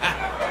and blood.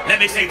 Let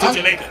me say to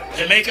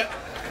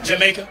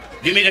Jamaica,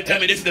 you mean to tell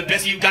me this is the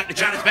best you got to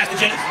challenge Pastor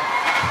Jennings?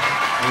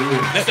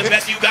 That's the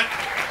best you got?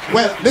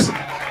 Well, listen.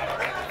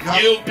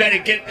 You better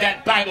get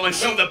that Bible and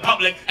show the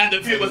public and the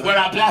viewers where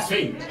I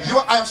blaspheme.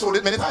 I have showed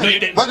it many times. No, you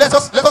didn't. But let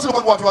us look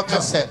at what you have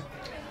just said.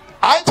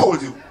 I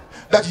told you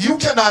that you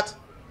cannot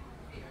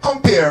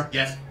compare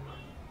Yes.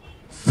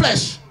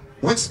 flesh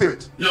with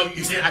spirit. No,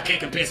 you said I can't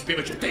compare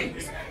spiritual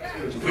things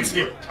with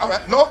spirit. All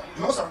right. No,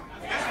 sir.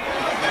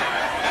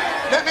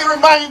 Let me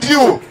remind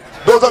you,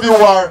 those of you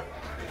who are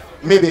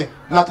maybe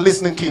not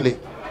listening keenly,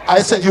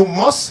 I said you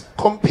must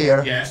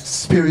compare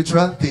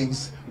spiritual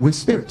things with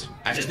spirit.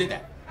 I just did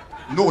that.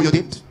 No, you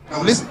didn't.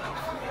 Now listen.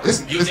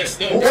 You just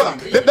still Hold on.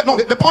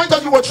 The point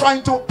that you were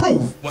trying to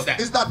prove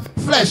is that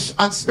flesh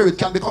and spirit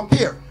can be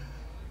compared.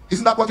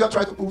 Isn't that what you are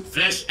trying to prove?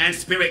 Flesh and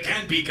spirit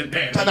can be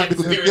compared.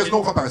 There's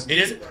no comparison. It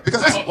isn't?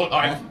 Because all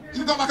right.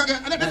 You go back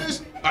again and then finish.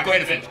 All right, go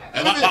ahead and finish.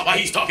 And while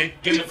he's talking,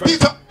 give me the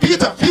first.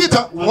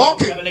 Peter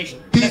walking.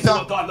 Revelation. That's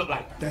what God looked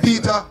like.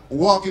 Peter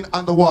walking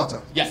on the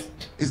water. Yes.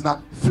 Is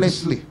not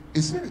fleshly.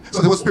 It's spirit.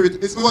 So there was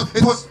spirit. It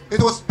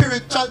was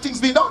spiritual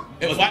things being done.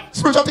 It was what?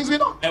 Spiritual things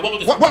being done. And what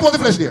was the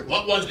flesh there?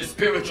 What was the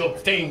spiritual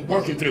thing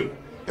working through?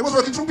 It was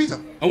working through Peter.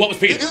 And what was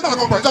Peter? It's not a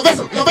comparison. It's a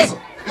vessel. It's a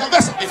vessel. It's a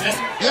vessel. It's a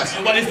vessel? Yes.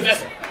 And what is the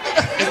vessel?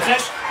 Is it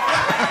flesh?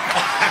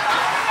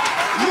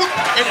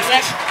 Is it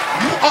flesh?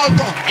 You all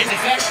come. Is it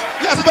flesh?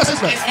 Yes, the vessel is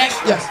flesh. It's flesh?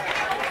 Yes.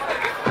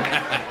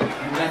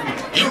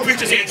 You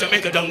preachers here in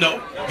Jamaica don't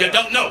know. You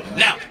don't know.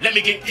 Now, let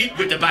me get deep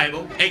with the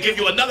Bible and give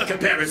you another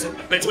comparison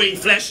between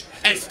flesh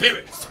and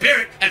spirit.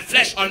 Spirit and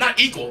flesh are not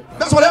equal.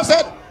 That's what I've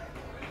said.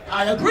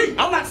 I agree.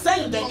 I'm not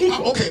saying they're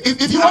equal. Okay,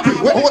 if you agree.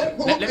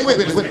 Wait.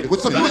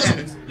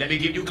 Let me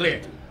give you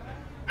clarity.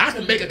 I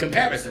can make a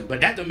comparison,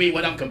 but that don't mean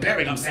what I'm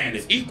comparing I'm saying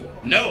is equal.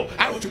 No,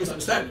 I don't want you to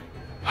misunderstand me.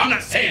 I'm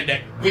not saying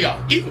that we are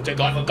equal to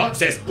God, but God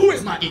says, who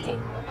is my equal?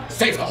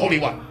 Save the Holy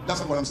One. That's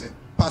not what I'm saying.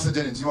 Pastor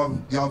Jennings,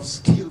 you have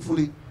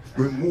skillfully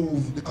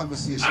removed the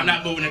conversation. I'm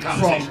not moving the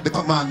conversation. From the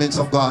commandments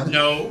of God.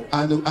 No.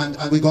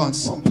 And we go on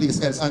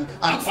someplace else. And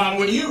I'm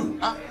following you.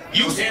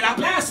 You said I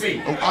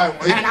blaspheme. And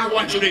I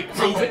want you to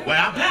prove it when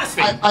I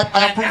blaspheme.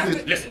 I prove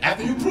it. Listen,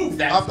 after you prove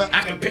that,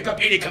 I can pick up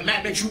any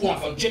commandment you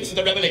want from Genesis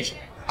to Revelation.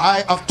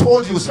 I have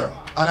told you, sir,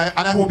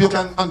 and I hope you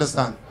can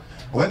understand.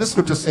 When the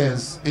scripture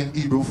says in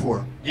Hebrew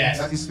 4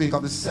 that he spake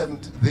of the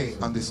seventh day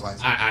on this wise.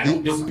 I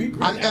don't disagree.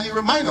 And he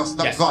reminds us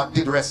that God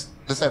did rest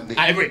the seventh day.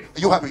 I agree.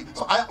 You agree.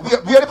 So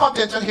where the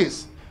contention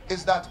is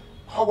that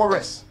our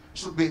rest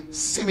should be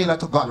similar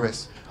to God's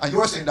rest. And you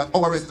are saying that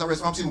our rest is a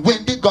rest from sin.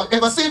 When did God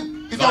ever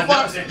sin? If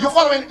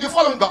you're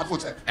following God's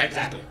footsteps.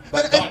 Exactly.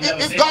 But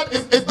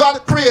if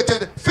God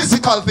created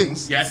physical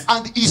things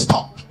and he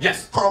stopped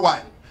for a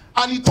while,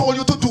 and he told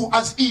you to do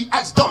as he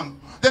has done,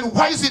 then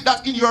why is it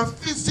that in your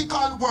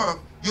physical work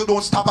you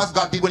don't stop as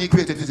God did when he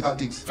created physical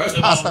things? First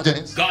of all,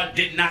 God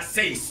did not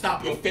say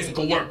stop your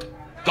physical work.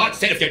 God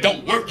said if you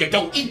don't work, you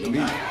don't eat.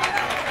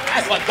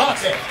 That's what God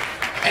said.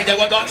 Ain't that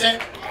what God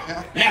said?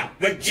 Yeah. Now,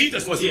 when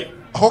Jesus was here,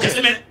 just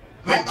a minute.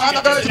 No, I'm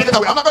not going to take it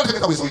away. I'm not going to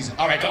take it away so easy.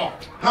 All right, come on.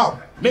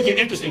 Now, make it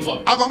interesting for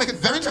me. I'm going to make it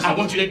very interesting. I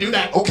want you to do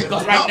that. Okay.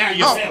 Because right now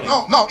you're failing.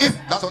 No, if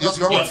that's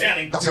your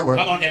word. That's your word.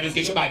 Come on, Evans,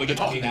 get your Bible. You're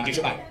talking now. Get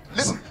your Bible.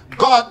 Listen,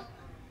 God,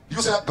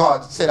 you said that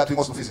God said that we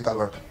must do physical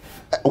work.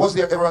 Was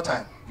there ever a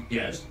time?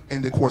 Yes.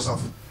 In the course of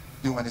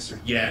human history?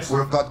 Yes.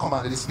 Where God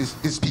commanded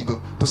his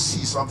people to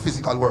cease from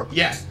physical work?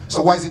 Yes.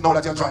 So why is it now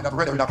that you're drawing that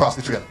rendering across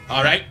the trail?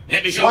 All right.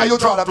 Let me show you. Why are you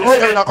drawing that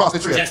rendering across the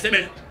trail? Just a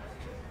minute.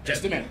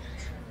 Just a minute.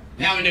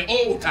 Now, in the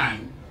old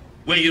time,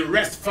 when you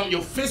rest from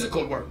your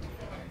physical work,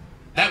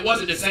 that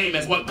wasn't the same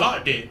as what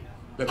God did.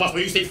 Because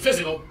when you say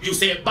physical, you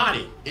say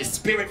body. Is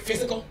spirit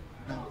physical?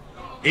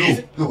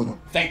 No.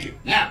 Thank you.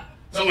 Now,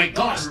 so when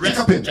God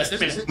rests, just a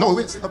minute. No,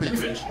 wait, stop it. Let me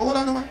finish. Hold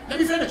on, man. Let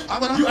me finish.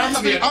 I'm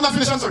not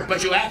finished answering.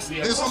 But you asked me.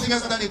 There's something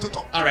else that I need to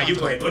talk. All right, you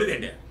go ahead. Put it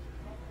in there.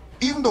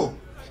 Even though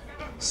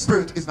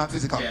spirit is not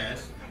physical,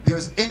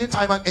 there's any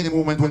time and any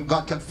moment when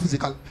God can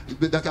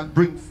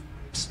bring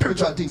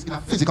spiritual things in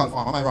a physical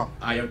form. Am I wrong?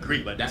 I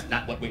agree, but that's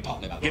not what we're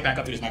talking about. Get back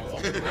up to this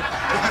microphone.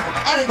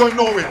 I ain't going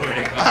nowhere.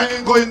 I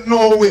ain't going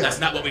nowhere. That's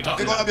not what we're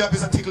talking about. There's going to be a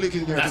piece of tickle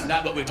in here. That's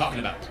not what we're talking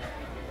about.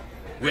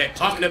 We're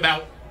talking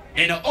about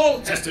in the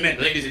Old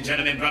Testament, ladies and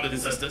gentlemen, brothers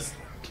and sisters,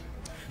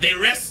 they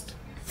rest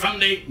from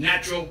their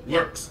natural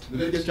works.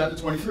 Leviticus chapter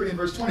 23 and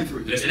verse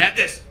 23. Listen at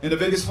this. In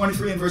Leviticus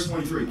 23 and verse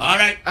 23. All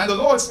right. And the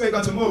Lord spake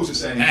unto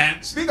Moses,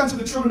 saying, Speak unto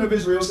the children of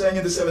Israel, saying,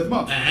 in the 7th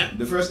month,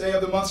 the first day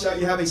of the month shall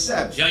ye have a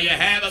Sabbath. Shall you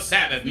have a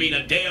Sabbath, mean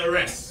a day of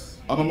rest.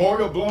 A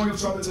memorial, blowing of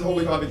trumpets, and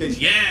holy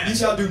convocation. Yeah. Ye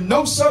shall do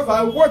no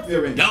servile work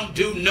therein. Don't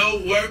do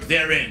no work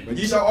therein. But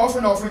ye shall offer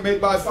an offering made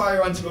by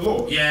fire unto the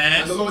Lord.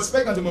 Yes. And the Lord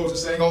spake unto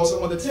Moses, saying,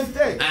 also on the 10th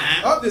day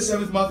of this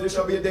 7th month there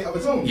shall be a day of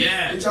atonement.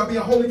 Yeah. It shall be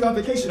a holy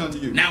convocation unto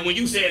you. Now, when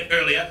you said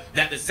earlier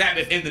that the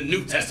Sabbath in the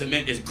New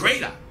Testament is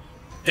greater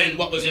than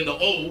what was in the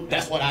Old,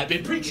 that's what I've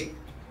been preaching.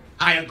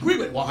 I agree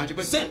with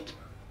 100%.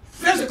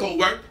 Physical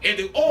work in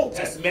the Old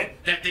Testament,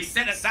 that they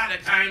set aside a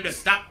time to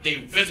stop their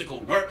physical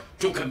work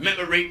to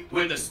commemorate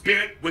when the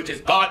Spirit, which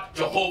is God,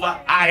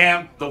 Jehovah, I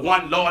am, the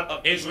one Lord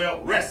of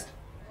Israel, rest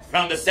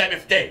from the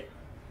 7th day.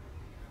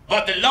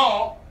 But the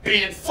law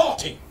being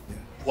faulty,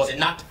 was it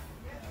not?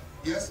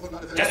 Yes, but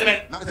not the Just a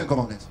minute. Not the Ten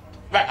Commandments.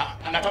 Right,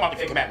 I'm not talking about the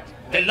Ten Commandments.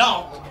 The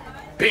law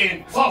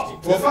being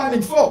faulty. For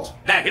finding fault.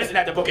 Now, listen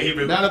at the book of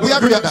Hebrews. Now, the We book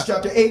agree of on that.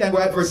 chapter 8 and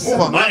we're at verse 7.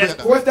 Move on.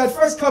 For if that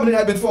first covenant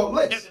had been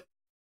faultless,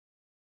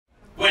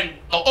 When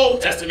the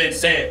Old Testament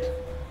said,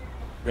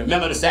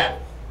 remember the Sabbath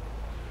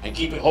and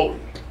keep it holy,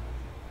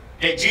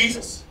 did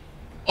Jesus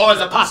or his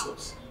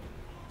apostles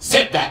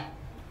said that,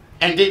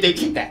 and did they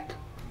keep that?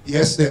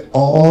 Yes, they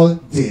all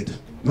did.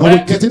 Now Right.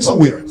 we're getting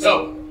somewhere.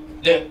 So,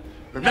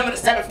 remember the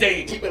Sabbath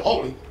day and keep it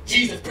holy,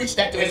 Jesus preached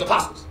that to his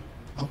apostles.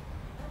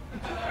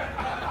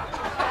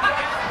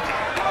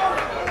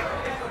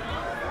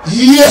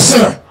 Yes,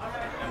 sir.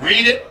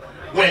 Read it.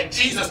 When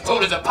Jesus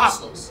told his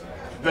apostles,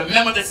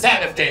 remember the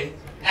Sabbath day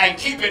and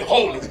keep it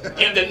holy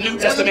in the New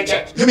Testament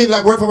church. You mean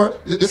like word for word?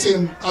 The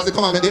same as the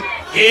commandment did?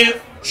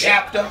 Give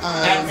chapter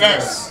and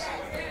verse.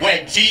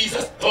 When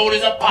Jesus told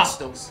his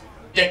apostles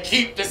to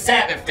keep the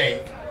Sabbath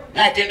day,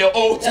 like in the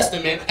Old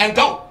Testament, and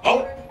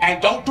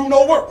don't do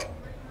no work.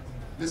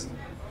 Listen,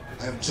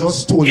 I have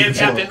just told you Give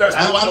before. chapter and verse.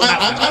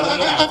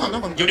 I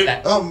don't want to. You do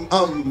that.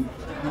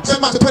 St.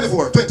 Matthew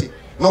 24:20.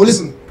 Now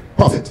listen,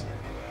 prophet.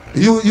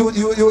 You're good with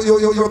word.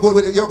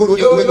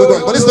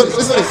 But listen to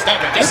this.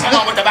 Just come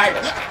on with the Bible.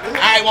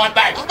 I want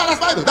Bible. That's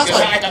Bible. That's It's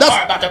Bible. like a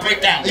car about to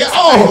break down. Yes.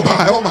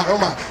 Oh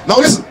my. Now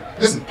listen.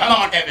 Come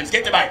on, Evans,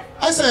 get the Bible.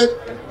 I said,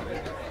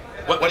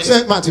 What is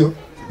St. it? Matthew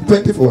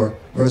 24,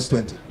 verse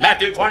 20.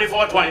 Matthew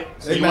 24:20.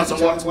 So you want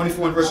some water?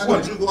 24 and verse I don't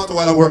 20. drink water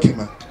while I'm working,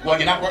 man. Well,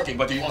 you're not working,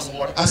 but do you want some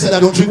water? I said I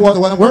don't drink water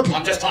while I'm working.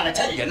 I'm just trying to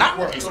tell you, you're not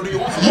working, so do you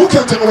want some You water?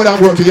 can't tell me whether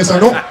I'm working, yes or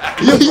no.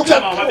 You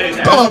Come on, what is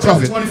that? Come on,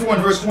 prophet. 24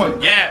 and verse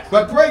 20. Yeah.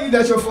 But pray ye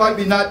that your flight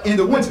be not in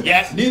the winter,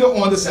 Yes. neither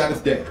on the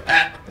Sabbath day.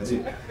 That's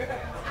it.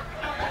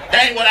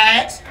 That ain't what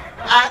I asked.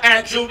 I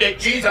asked you, did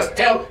Jesus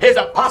tell his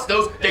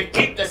apostles to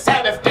keep the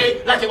Sabbath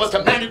day like it was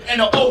commanded in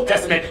the Old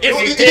Testament? If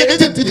he did, He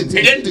didn't. He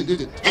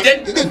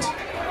didn't? He didn't.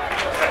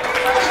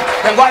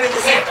 Then why did you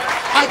say it?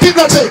 I did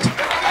not say it.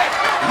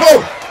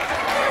 No.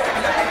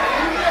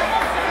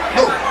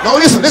 No,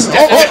 listen.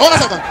 Hold on a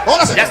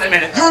second. Just a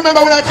minute. You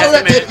remember when I Just a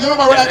corrected? minute. You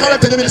remember when I Just a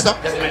corrected the minute.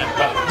 minister? Just a minute,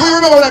 brother. Do you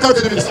remember when I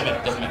corrected the Just a minister?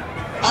 minute. Just a minute.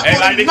 I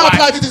Everybody be not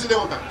quiet. like it is in the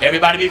old time.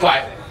 Everybody be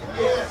quiet.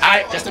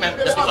 Just a minute.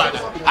 Let's be quiet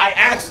now. I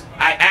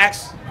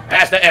asked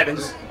Pastor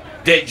Evans,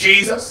 did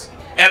Jesus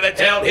ever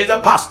tell his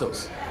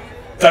apostles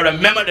to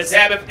remember the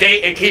Sabbath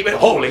day and keep it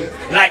holy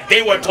like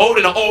they were told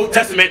in the Old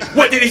Testament?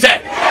 What did he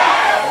say?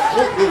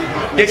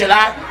 Did you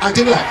lie? I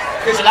didn't lie.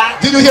 Did you lie?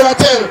 Did you hear I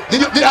tell?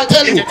 Did I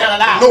tell you? Did you tell a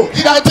lie? No.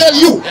 Did I tell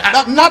you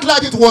that not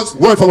like it was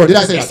word for word? Did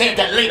I say You that? said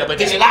that later, but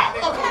did you lie?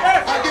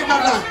 I did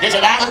not lie. Did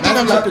you lie? I did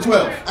not Chapter lie.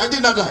 12. I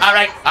did not lie. All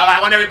right.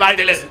 I want everybody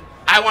to listen.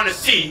 I want to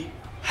see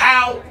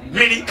how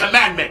many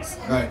commandments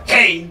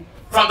came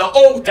from the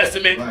Old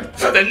Testament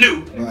to the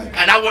New.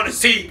 And I want to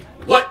see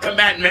what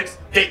commandments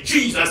did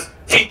Jesus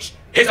teach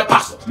his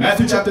apostles.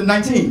 Matthew chapter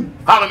 19.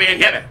 Follow me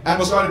in heaven. And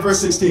we'll start at verse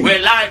 16.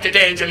 We're live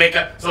today in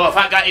Jamaica, so if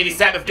I got any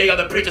Sabbath day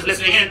other preachers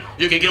listening in,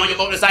 you can get on your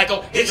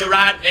motorcycle, hit your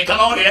ride, and come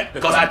on here,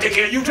 because I take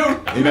care of you too.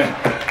 Amen.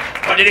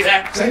 What did he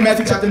say? St.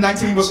 Matthew chapter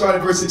 19, we'll start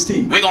at verse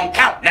 16. We're going to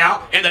count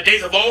now. In the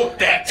days of old,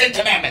 they had 10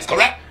 commandments,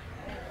 correct?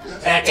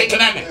 They had 10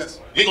 commandments.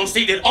 We're going to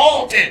see that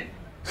all 10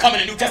 come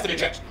in the New Testament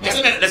church. Just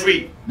a minute, let's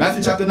read.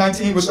 Matthew chapter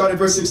 19, we'll start at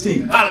verse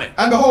 16. Follow me.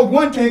 And behold,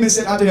 one came and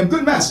said unto him,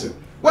 Good master,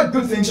 what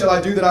good thing shall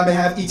I do that I may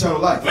have eternal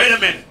life? Wait a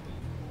minute.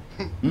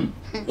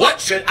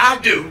 What should I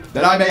do,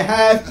 That I may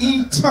have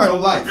eternal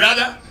life.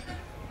 brother?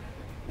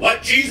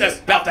 What Jesus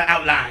about to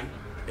outline.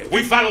 If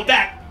we follow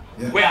that,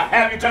 we'll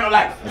have eternal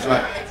life. That's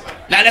right.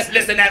 Now let's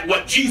listen at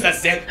what Jesus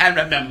said, and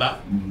remember,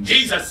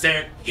 Jesus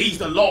said he's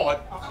the Lord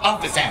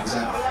of the Sabbath.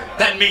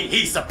 That means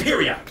he's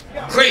superior,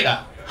 greater,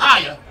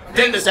 higher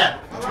than the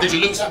Sabbath. Did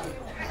you lose something?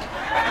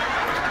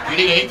 You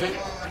need an 8-pin?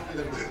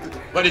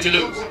 What did you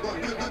lose?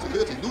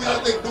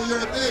 Do your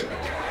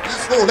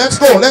thing.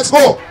 Let's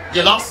go.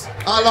 You lost?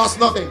 I lost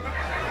nothing.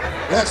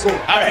 Let's go. All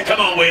right, come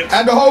on, Williams.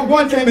 And behold,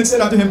 one came and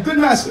said unto him, Good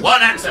master.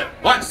 One answer,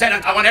 one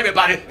sentence. I want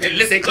everybody to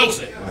listen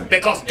closely,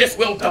 because this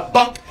will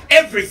debunk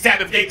every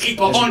Sabbath day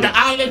keeper on the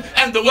island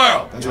and the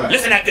world. That's right.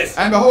 Listen at this.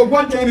 And behold,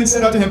 one came and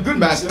said unto him, Good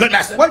master, Good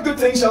master, what good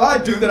thing shall I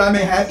do that I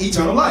may have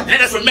eternal life?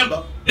 Let us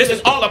remember, this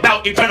is all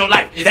about eternal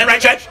life. Is that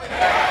right, church?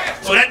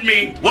 So that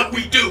means what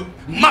we do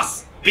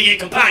must be in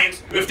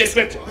compliance with this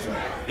scripture.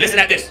 Listen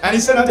at this. And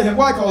he said unto him,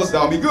 Why callest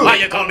thou me good? Why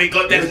you call me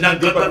good? There's none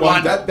good but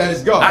one. That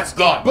is God. That's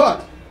God.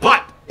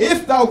 But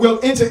if thou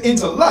wilt enter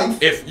into life,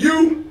 if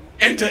you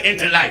enter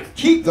into life,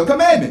 keep the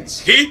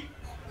commandments. Keep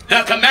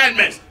the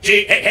commandments.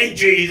 Hey,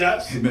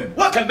 Jesus. Amen.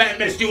 What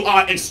commandments you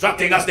are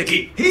instructing us to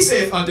keep? He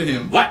saith unto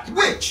him, What?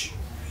 Which?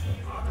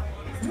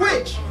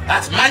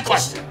 That's my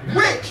question.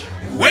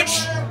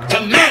 Which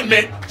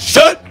commandment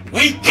should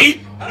we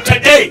keep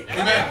today?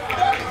 Amen.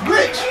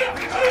 Which?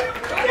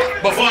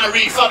 Before I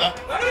read further,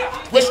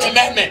 which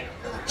commandment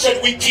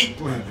should we keep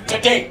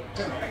today?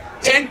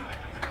 10?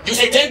 You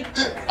say 10?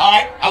 All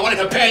right. I want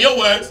to compare your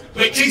words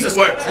with Jesus'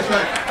 words. That's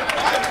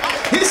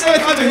right. He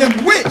saith unto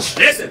him, Which?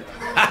 Listen.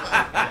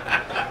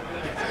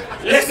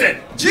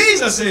 Listen.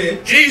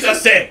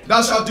 Jesus said,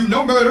 Thou shalt do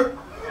no murder.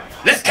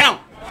 Let's count.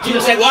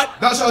 Jesus said what?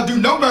 Thou shalt do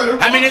no murder.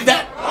 How many is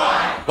that?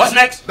 What's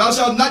next? Thou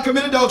shalt not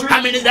commit adultery.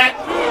 How many is that?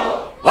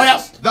 What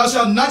else? Thou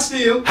shalt not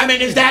steal. How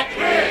many is that?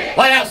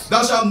 What else?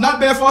 Thou shalt not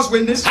bear false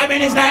witness. How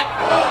many is that?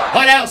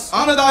 What else?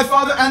 Honor thy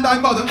father and thy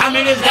mother. How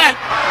many is that?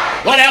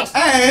 What else?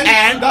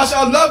 And thou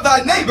shalt love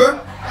thy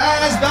neighbor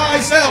as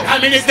thyself. How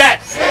many is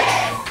that?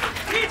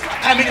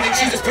 How many did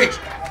Jesus preach?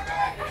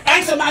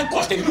 Answer my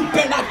question. You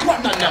better not do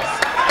nothing else.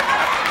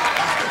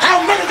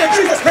 How many did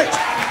Jesus preach?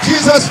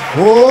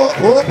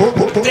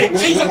 Did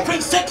Jesus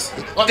preach 6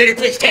 or did he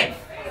preach 10?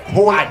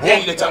 I dare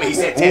you to tell me he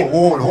said 10.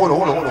 Hold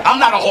on. I'm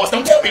not a horse.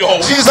 Don't tell me the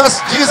horse. Jesus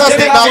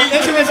did not.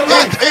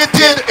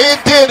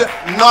 It did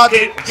not.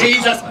 Did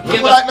Jesus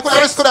give us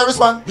 6? Could I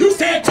respond? You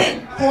said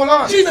 10. Hold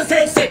on. Jesus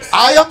said 6.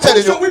 I am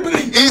telling you. We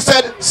believe. He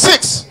said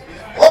 6.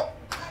 Oh.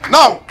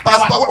 Now,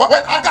 Pastor,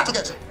 wait, I got to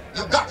get you.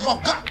 You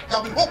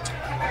have been hooked.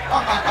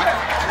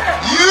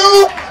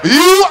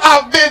 You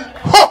have been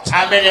hooked.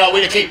 How many are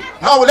we to keep?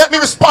 Now, let me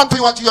respond to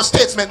your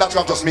statement that you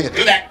have just made.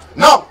 Do that.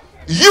 Now,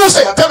 you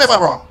say, and tell me if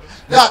I'm wrong,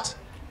 that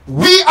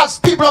we as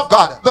people of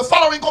God, the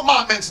following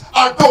commandments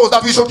are those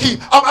that we should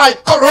keep. Am I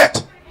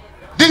correct?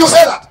 Did you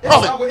say that,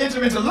 prophet? I will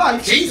enter into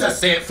life. Jesus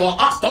said for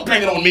us. Don't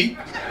blame it on me.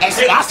 I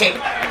said I said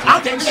it. I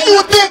think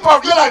you think,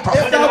 prophet. You're like,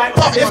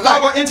 prophet. If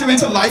thou will enter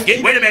into life. Wait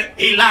a minute.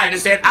 He lied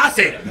and said I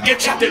said it. Give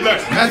chapter and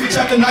verse. Matthew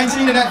chapter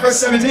 19 and at verse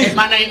 17. Is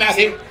my name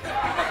Matthew?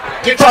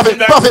 Give prophet.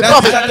 Matthew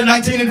chapter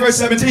 19 and verse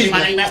 17. Is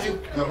my name Matthew?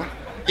 No.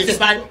 Is this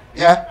Bible?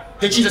 Yeah.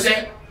 Did Jesus say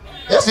it?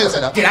 Yes, Jesus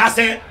said that. Did I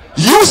say it?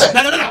 You said.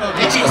 No.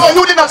 Did Jesus No,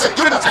 you did not say.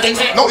 You did not say. I didn't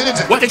say it. No, you didn't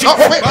say. What did you No,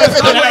 say? wait.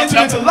 If thou will enter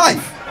into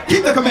life,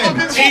 keep the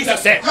commandments.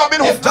 Jesus said. You have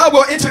been If hooked. thou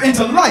will enter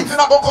into life, You're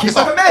not going to keep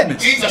the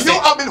commandments. Jesus You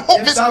said. have been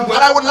hooked, and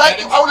I would like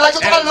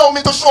you to allow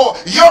me to show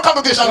your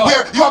congregation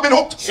where you have been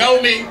hooked.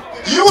 Show me.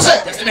 You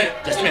said. Just a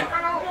minute.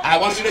 I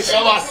want you to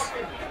show us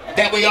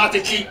that we ought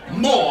to keep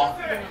more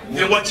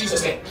than what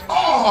Jesus said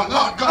Oh,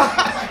 Lord God.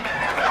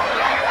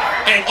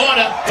 in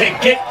order to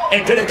get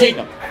into the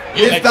kingdom.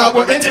 If thou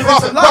will enter into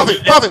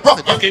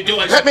Prophet. You can do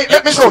it.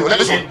 Let me show you.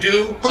 You can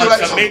do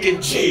a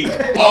Jamaican G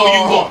all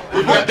you want.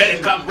 You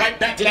better come right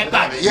back to that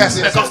Bible. Yes.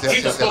 Because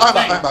Jesus spoke I'm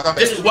back.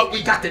 this is what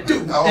we got to do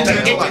to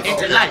get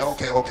into life.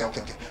 Okay.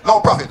 Now,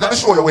 prophet, let me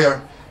show you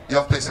where you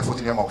have placed your foot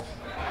in your mouth.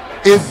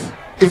 If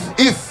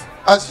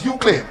as you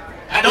claim,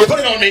 I don't put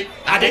it on me.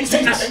 I didn't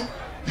say nothing.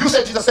 you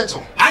said Jesus said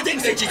so. I didn't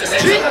say Jesus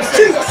said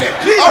Jesus said.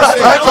 All right,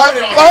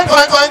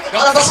 fine.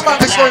 There's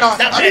semantics going on.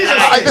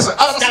 Listen,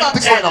 there's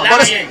semantics going on. But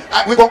listen,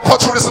 we're going to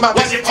cut through the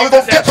semantics and we're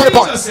going to get to the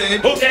point.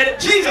 Who said it?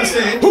 Jesus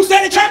said. Who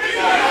said it, church?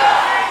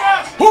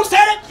 Who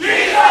said it?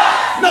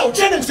 Jesus. No,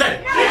 Jennings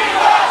said it.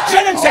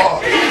 Jennings said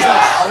it.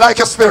 I like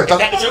your spirit. Is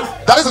that the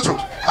truth? That is the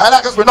truth. I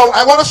like your spirit. Now,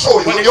 I want to show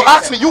you. You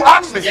asked me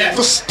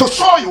to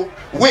show you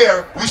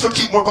where we should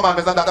keep more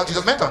commandments than that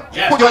Jesus mentioned.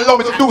 Could you allow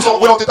me to do so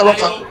without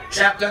interruption?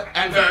 Chapter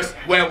and verse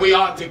where we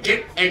are to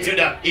get into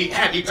the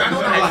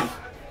eternal life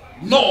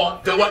more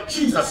than what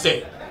Jesus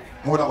said.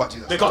 More than what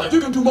Jesus said. Because if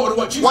you can do more than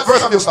what Jesus What verse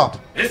said, have you stopped?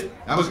 listen.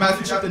 That was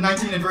Matthew chapter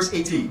 19 and verse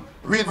 18.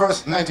 Read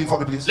verse 19 for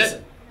me, please.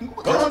 Listen.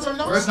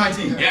 Verse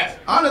 19. Yes.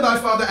 Honor thy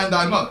father and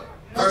thy mother.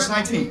 Verse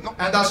 19.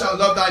 And thou shalt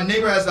love thy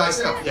neighbor as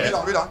thyself. Yes.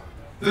 Read on.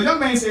 The young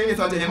man saith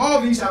unto him, All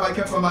these have I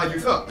kept from my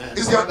youth up.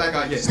 Is there, Like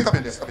I speak up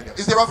in there.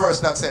 Is there a verse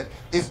that said,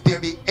 if there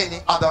be any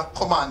other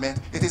commandment,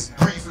 it is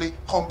briefly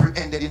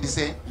comprehended in the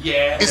same?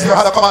 Yeah. Is there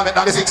other commandment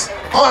than the 6?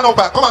 Come on now,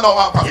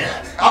 prophet.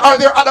 Yes. Are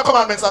there other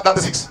commandments than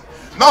the 6?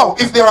 Now,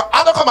 if there are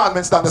other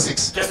commandments than the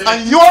 6,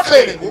 and you are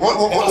claiming,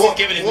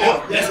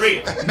 Let's read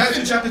it.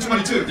 Matthew chapter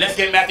 22. Let's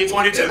get Matthew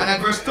 22. And at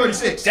verse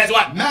 36. Says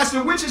what?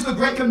 Master, which is the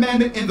great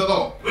commandment in the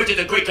law? Which is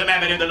the great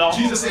commandment in the law?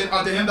 Jesus said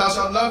unto him, Thou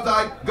shalt love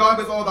thy God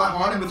with all thy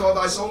heart, and with all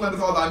thy soul, and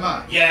with all thy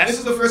mind. Yes. This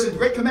is the first and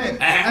great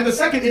commandment. And the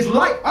second is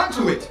like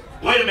unto it.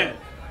 Wait a minute.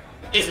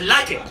 It's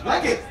like it.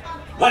 Like it.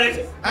 What is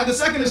it? And the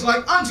second is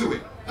like unto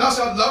it. Thou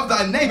shalt love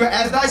thy neighbor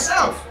as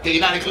thyself. Did he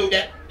not include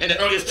that in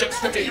the earliest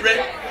scripture you read?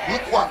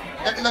 What?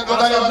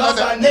 Love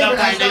thy neighbor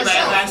as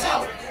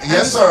thyself.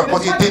 Yes, sir,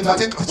 but he did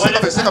not include.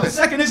 The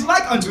second is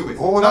like unto it.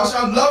 Thou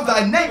shalt love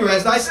thy neighbor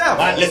as thyself.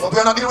 We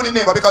are not dealing with the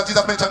neighbor because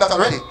Jesus mentioned that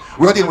already.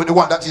 We are dealing with the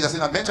one that Jesus did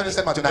not mention in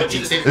St. Matthew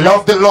 19.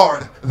 Love the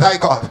Lord, thy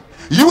God.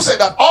 You said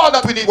that all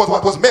that we need was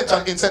what was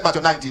mentioned in St.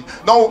 Matthew 19.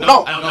 No.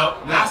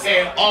 I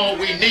said all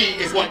we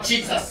need is what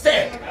Jesus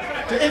said.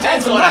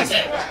 That's what I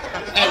said.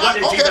 And what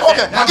did Jesus say?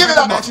 I'll give you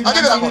that much. You're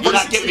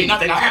not giving me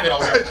nothing. I have it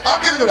already.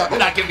 I'm giving you that. You're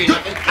not giving me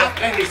nothing. I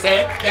plainly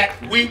said that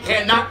we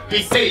cannot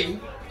be saved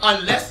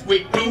unless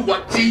we do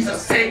what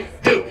Jesus said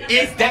do.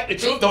 Is that the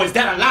truth or is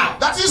that a lie?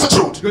 That is the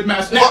truth. Good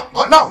master. No.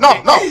 Come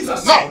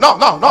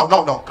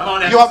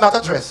on, You have not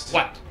addressed.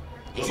 What?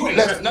 You ain't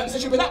addressed nothing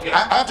since you've been up here.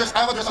 I have addressed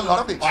a lot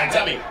of things. All right,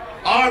 tell me.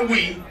 Are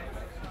we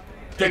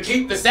to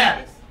keep the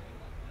Sabbath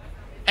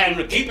and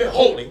to keep it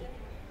holy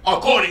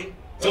according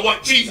to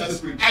what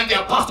Jesus and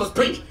the apostles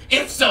preached?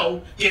 If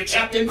so, give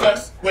chapter and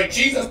verse where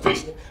Jesus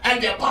preached it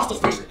and the apostles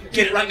preached it.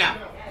 Get it right now.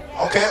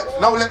 Okay,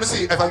 now let me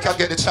see if I can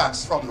get the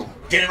chance from you.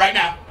 Get it right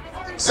now.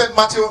 St.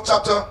 Matthew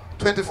chapter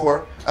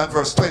 24 and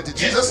verse 20.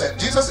 Jesus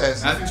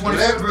says,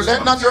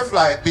 let not your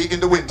flight be in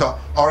the winter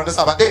or on the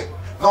Sabbath day.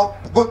 No,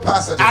 good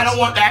passage. I don't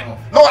want that.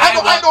 No, I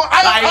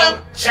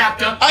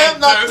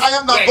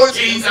am not going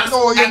Jesus to.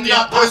 No, you're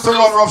not going to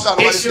run roughshod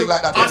over anything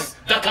like that. Us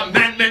the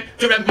commandment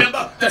to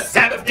remember the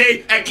Sabbath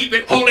day and keep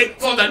it holy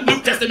for the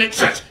New Testament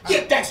church.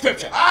 Get that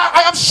scripture.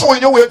 I am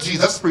showing you where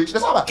Jesus preached the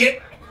Sabbath.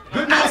 Get.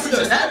 Good I preach the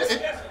master. Sabbath.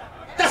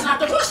 That's not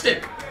the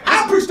question.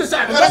 I preach the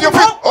Sabbath. Wait a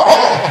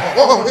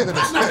minute.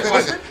 That's not the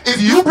question. If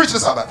you preach the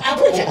Sabbath, I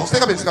preach it.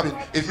 Take a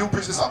minute. If you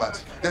preach the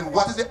Sabbath, then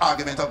what is the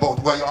argument about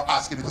where you're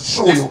asking me to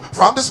show you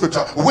from the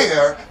scripture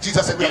where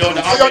Jesus said we are doing?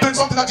 So you're doing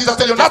something that Jesus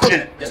tell you not to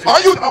do. Are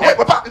you? No,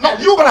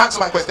 you're gonna answer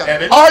my question.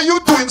 Are you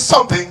doing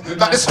something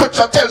that the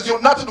scripture tells you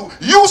not to do?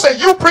 You say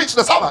you preach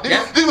the Sabbath. Did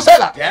you say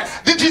that?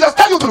 Yes. Did Jesus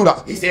tell you to do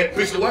that? He said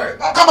preach the word.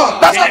 Oh, come on,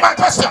 that's not my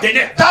question.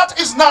 That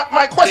is not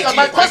my question. Did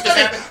My Jesus preach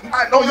question the is,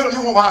 no, you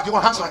won't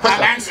answer my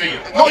question. I'm answering you.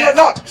 No, you're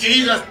not.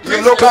 Jesus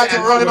You look like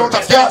you're running out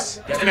of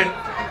gas. Just a minute.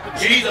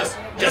 Jesus.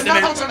 Just a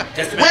minute.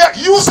 Just a minute. Where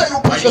you say you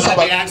preach the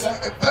Sabbath.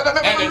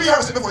 Let me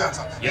rehearse it before you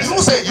answer. Yes, You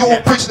sir. say you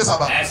preach the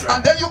Sabbath. That's right.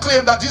 And then you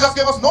claim that Jesus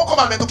gave us no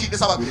commandment to keep the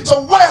Sabbath.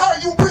 So why are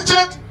you preaching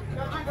it?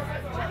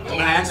 Can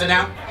I answer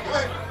now?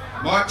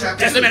 Mark chapter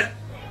Just a 2. minute.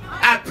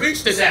 I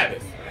preach the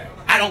Sabbath.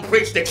 I don't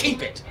preach to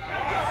keep it.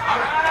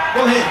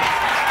 Go ahead.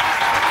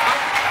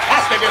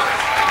 That's the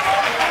difference.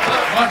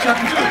 Mark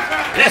chapter 2.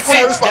 Let's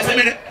see. Just a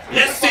minute.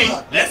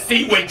 Let's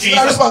see when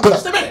Jesus.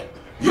 Just a minute.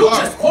 You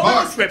just quoted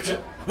the scripture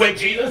where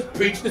Jesus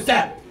preached the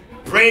Sabbath.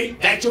 Pray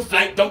that your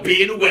flight don't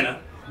be in the winter,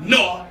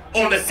 nor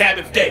on the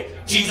Sabbath day.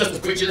 Jesus was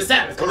preaching the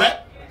Sabbath,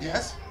 correct?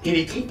 Yes. Did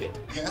he keep it?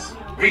 Yes.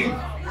 Read it.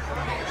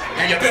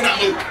 And you better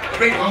not move.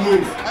 Read it. Don't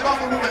move. I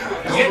don't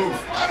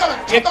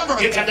move.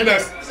 Get chapter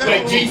verse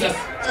where Jesus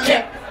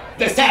kept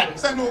the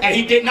Sabbath and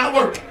he did not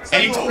work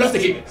and he told us to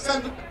keep it.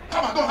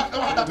 Come on, don't have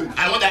that to it.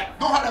 I don't want that.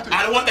 Don't have that to it.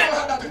 I don't want that.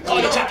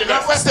 Call the chapter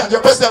verse. Your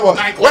question was,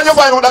 when you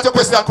find out that your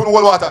question couldn't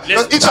hold water,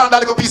 each and that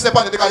little piece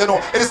upon it, because you know,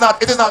 it is not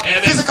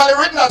physically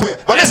written that way.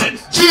 But listen,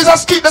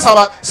 Jesus keep the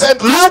Sabbath,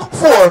 said Luke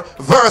 4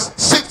 verse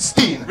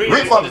 16.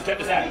 Read for me.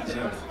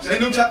 St.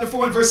 Luke chapter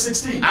 4 and verse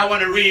 16. I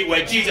want to read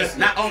where Jesus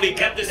not only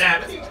kept the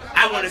Sabbath,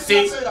 I want to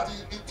see. He said that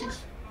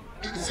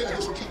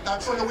you should keep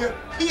that. Show you where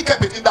he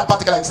kept it in that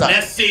particular instance.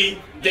 Let's see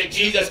that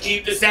Jesus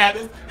keep the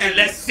Sabbath, and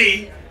let's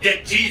see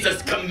that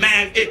Jesus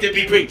command it to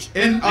be preached.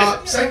 In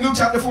St. Luke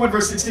chapter 4 and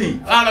verse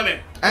 16. Follow me.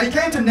 And he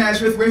came to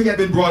Nazareth where he had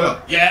been brought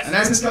up. Yes. And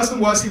as his custom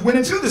was, he went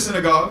into the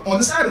synagogue on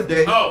the Sabbath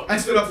day and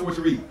stood up for what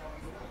to read.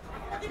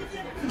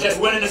 Just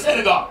went in the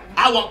synagogue.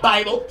 I want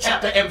Bible,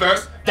 chapter and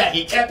verse, that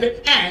he kept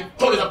it and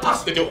told his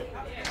apostles to do it.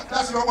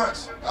 That's your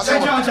words.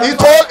 St. John He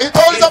chapter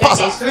told his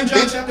apostles. St.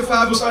 John chapter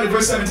 5 will start at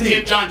verse 17.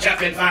 Give John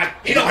chapter 5.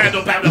 He don't have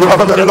no Bible. You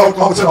have a very loud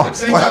mouth, you know.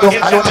 I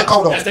don't take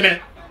out of. Just a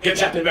minute. Give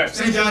chapter and verse.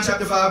 St. John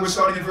chapter 5, we're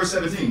starting in verse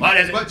 17. What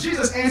is it? But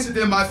Jesus answered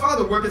them, my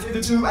Father worketh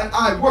hitherto, and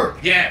I work.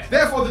 Yeah.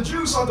 Therefore the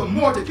Jews sought the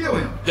more to kill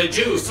him, The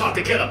Jews sought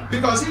to kill him.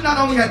 because he not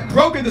only had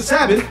broken the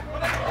Sabbath,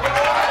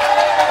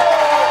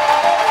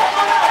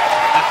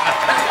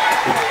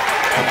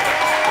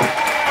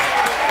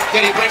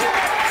 Did he break it?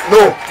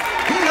 No.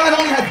 he not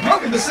only had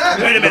broken the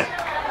Sabbath, Wait a minute.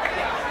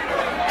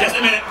 Just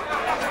a minute.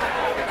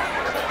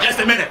 Just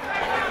a minute.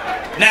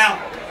 Now,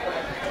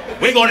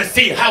 we're going to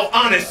see how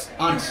honest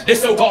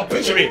this so-called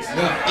preacher is.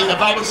 Yeah. Is the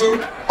Bible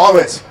true?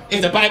 Always.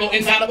 Is the Bible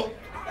infallible?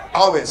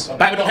 Always. The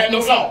Bible don't have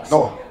no flaws.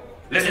 No.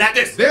 Listen at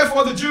this.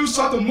 Therefore the Jews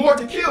sought the more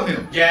to kill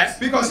him. Yes.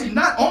 Because he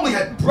not only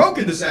had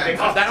broken the Sabbath,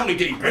 Because not only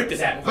did he break the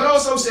Sabbath, but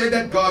also said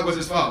that God was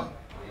his Father.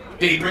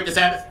 did he break the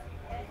Sabbath?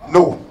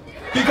 No.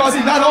 Because he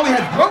not only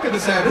had broken the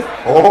Sabbath,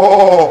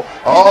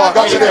 I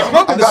got you there.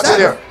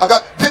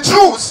 The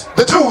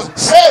Jews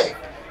say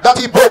that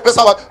he broke the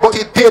Sabbath, but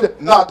he did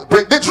not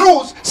break. The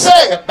Jews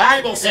say The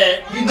Bible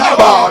said he not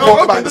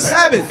only broke the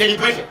Sabbath, did he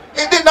break it?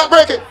 he did not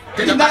break it.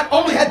 he not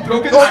only had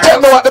broken the Don't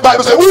tell Sabbath, me what the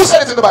Bible says. Who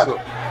said it in the Bible?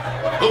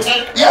 Who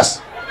said it? Yes.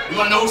 You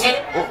want to know who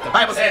said it? The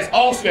Bible says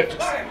all scriptures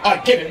are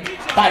given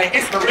by the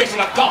inspiration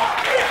of God.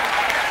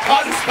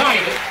 God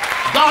inspired it.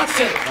 God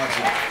said it.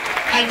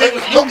 And there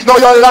was no,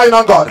 you're lying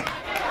on God.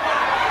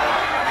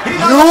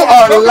 You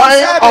are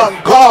lying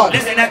on God.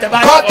 Listen, at the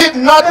Bible, God did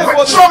not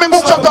show me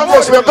book chapter and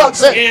verse where God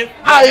said,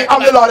 I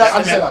am the Lord, I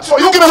am that. So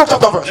you give me book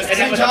chapter and verse.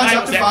 St. John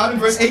chapter 5 and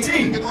verse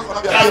 18.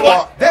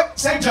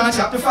 St. John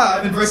chapter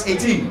 5 and verse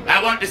 18.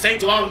 I want to say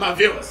to all of my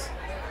viewers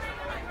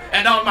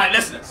and all my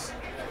listeners,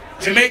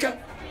 Jamaica,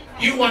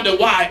 you wonder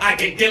why I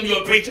condemn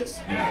your preachers?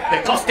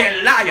 Because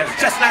they're liars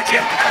just like you.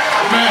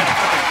 Amen.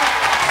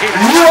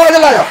 You are the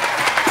liar.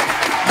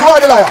 You are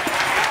the liar.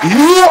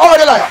 You are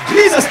the liar.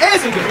 Jesus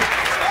answered them.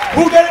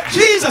 Who did it?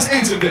 Jesus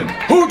answered them.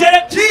 Who did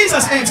it?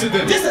 Jesus answered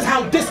them. This is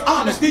how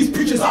dishonest these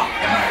preachers are.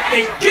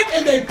 They get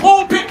in their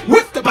pulpit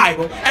with the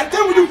Bible, and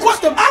then when you push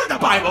them out of the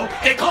Bible,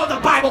 they call the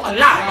Bible a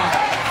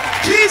lie.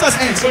 Jesus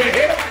answered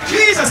them.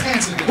 Jesus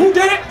answered them. Who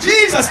did it?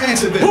 Jesus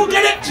answered them. Who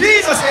did it?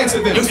 Jesus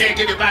answered them. You can't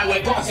give your Bible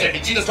what God said.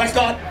 Is Jesus Christ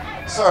God?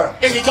 Sir.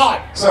 Is he God?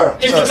 Sir.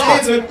 Is he God?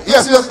 Answered.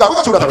 Yes, we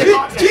got through that already.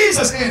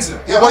 Jesus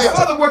answered. Yeah, what My he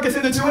Father worketh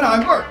hitherto, and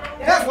I work.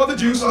 Therefore the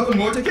Jews sought the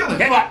more to kill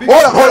him. Hold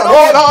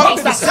on. Don't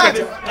stop the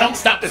scripture. Don't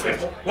stop the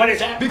scripture. What is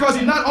that? Because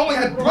he not only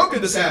had broken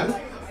the Sabbath,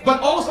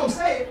 but also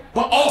said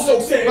that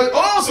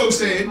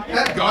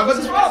God was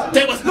his father.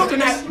 They was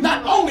looking at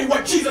not only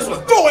what Jesus was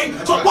doing,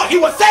 but what he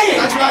was saying.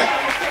 That's right.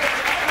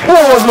 Who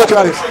was looking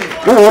at it?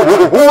 Who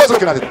was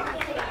looking at it?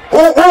 Who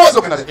was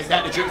looking at it? Is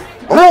that the truth?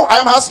 Who? I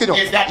am asking you.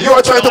 You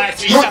are trying to.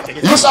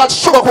 You start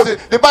sugarcoating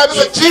it. The Bible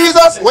said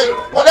Jesus. Wait.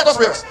 Well, let us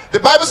rehearse. The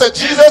Bible said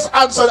Jesus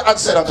answered and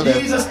said unto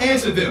them. Jesus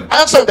answered them.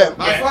 Answered them.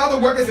 My Father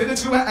worketh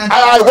hitherto, and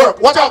I work.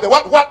 What out there?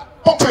 What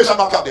punctuation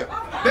mark out there?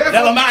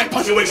 Never mind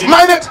punctuation.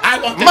 Mind it. I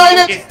want to Mind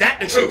know, it. is that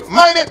the truth?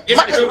 Mind it. Is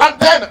that the truth? And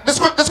then the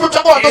scripture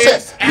go on to say,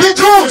 Yes, the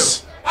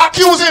Jews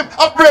accuse him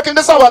of breaking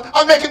the Sabbath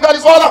and making God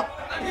his father.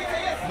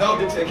 No,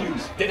 didn't say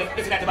accused.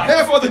 Isn't that the Bible?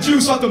 Therefore the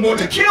Jews sought the more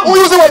to kill Who him.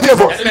 used the word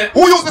therefore? Just a minute.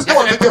 Who used this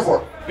word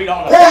therefore? Read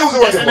all of Who used the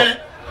word Just a therefore?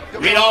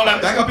 minute. Read all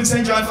of Back up in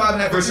St. John 5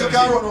 and that verse You 17.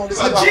 can't run around this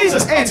But like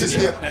Jesus that. answered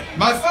him.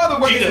 My Father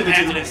worketh Jesus answered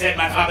hitherto. and said,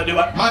 my Father do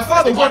what? My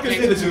Father worketh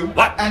hitherto,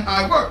 What? and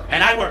I work.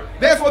 And I work.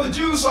 Therefore the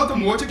Jews sought the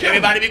more to kill him.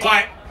 Everybody be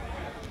quiet.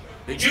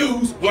 The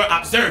Jews were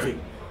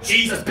observing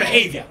Jesus'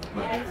 behavior,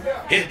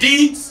 his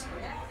deeds,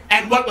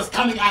 and what was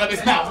coming out of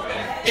his mouth,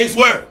 his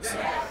words.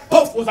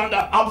 Both was under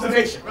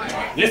observation.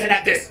 Listen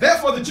at this.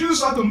 Therefore the Jews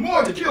sought the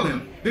more to kill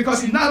him,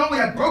 because he not only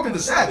had broken the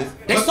Sabbath,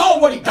 They saw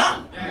what he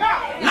done.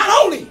 Not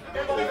only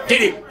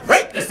did he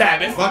break the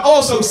Sabbath, but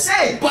also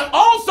said but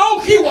also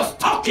he was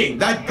talking.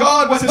 that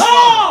God was his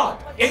father,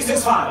 God is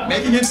his Father,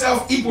 making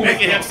himself equal with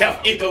making God.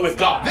 himself equal with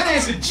God. Then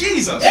answered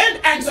Jesus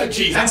Then answered and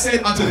Jesus,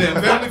 said unto them,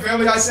 Verily,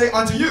 verily, I say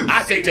unto you,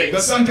 I say to you, the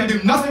Son can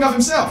do nothing of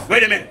himself.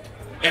 wait a minute.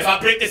 If I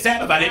break the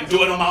Sabbath, I didn't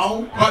do it on my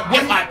own. But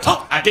what- If I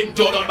talk, I didn't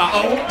do it on my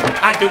own.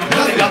 I do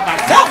nothing of Nothing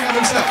myself. of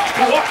himself.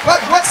 What?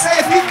 But what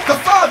saith he the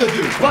Father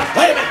do? What?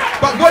 Wait a minute.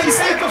 But what he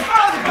saith the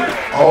Father do?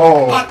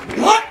 Oh. But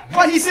what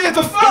What he saith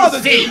the Father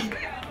do? see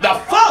the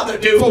Father For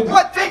do,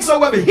 what things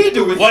soever he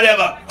doeth,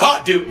 whatever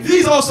God do.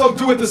 these also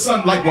doeth the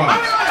Son likewise.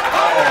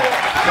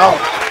 No.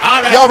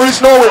 All right. Y'all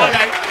reach nowhere. All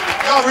right.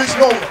 Y'all reach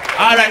nowhere.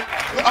 All right.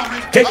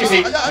 Take your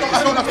seat. I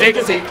don't have to. Take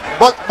a seat.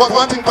 But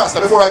one thing,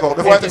 Pastor, before I go,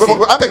 before I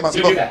take my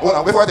seat, You do that. hold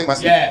on, before I take my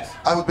seat, Yes.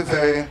 I would be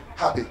very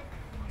happy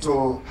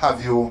to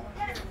have you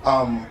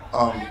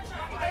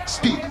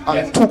speak on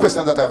Yes. 2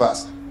 questions that I've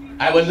asked.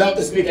 I would love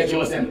to speak at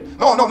your assembly.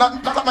 No, not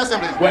at my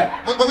assembly. Where?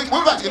 But we'll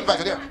invite you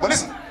there. But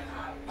listen,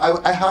 I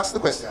asked the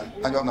question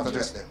and you have not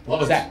addressed them. What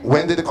was that?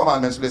 When did the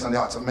commandments place on the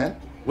hearts of men?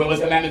 Where was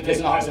the commandment placed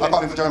in the hearts of men?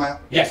 According to Jeremiah.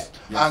 Yes.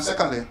 And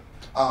secondly,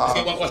 Let's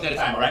get one question at a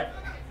time, all right?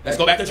 Let's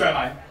go back to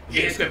Jeremiah.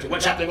 Get his scripture. What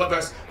chapter, what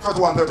verse?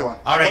 31.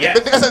 All right, But yeah.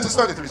 the essence is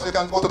 33, so you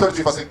can go to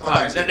 33 for All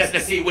right,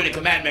 let's see what the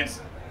commandments.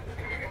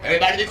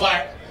 Everybody be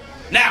quiet.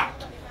 Now,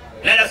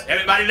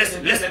 everybody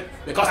listen,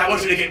 because I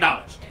want you to get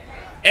knowledge.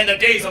 In the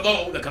days of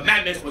old, the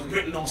commandments was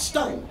written on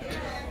stone.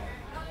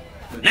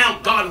 But now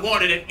God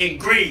wanted it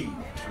engraved.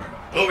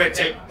 Glory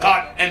to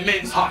God and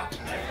men's heart.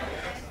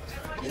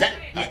 Is that,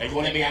 you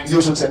want to be answer?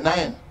 You should say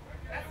 9.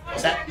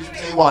 What's that? You should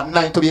say you want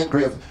 9 to be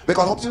engraved.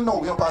 Because up till now,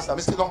 you know, Pastor,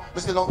 we still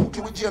don't hook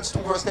you with James 2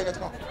 verse 10 yet,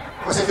 you know.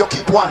 We say if you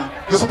keep 1,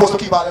 you're supposed to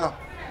keep all, you know.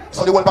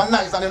 So the one by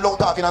 9 and the low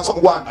talking and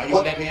something 1. You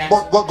let me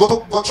answer? But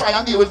go try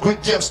and deal with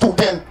Greek James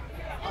 2:10.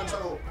 Answer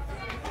no.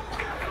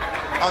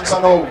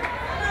 Answer no.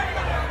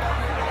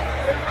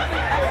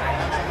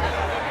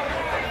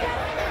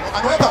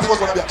 I know you thought it was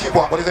going to be a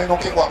cakewalk, but it ain't no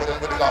cakewalk with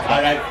the laugh.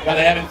 All right,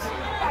 Brother Evans.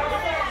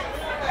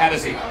 Have a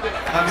seat.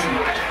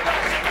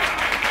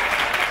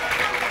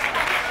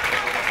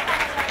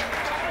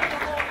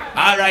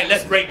 All right,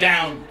 let's break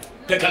down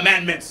the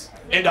commandments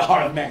in the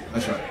heart of man.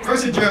 That's right.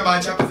 First in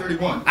Jeremiah chapter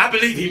 31. I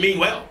believe he mean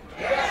well.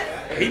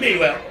 He mean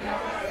well.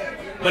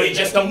 But he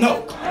just don't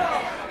know.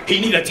 He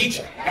need a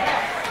teacher.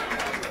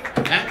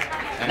 Huh?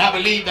 And I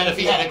believe that if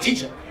he had a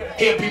teacher,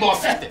 he'll be more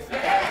effective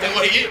than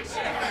what he is.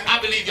 I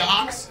believe you're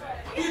honest.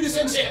 You're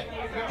sincere.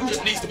 He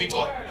just needs to be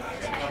taught.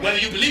 Whether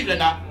you believe it or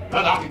not,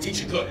 brother, I can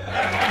teach you good.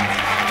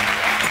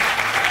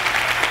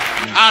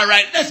 All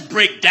right, let's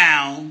break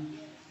down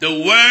the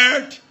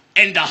word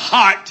and the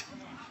heart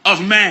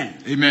of man.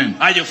 Amen.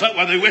 Are you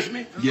with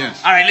me?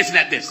 Yes. All right, listen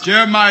at this.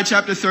 Jeremiah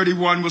chapter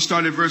 31, we'll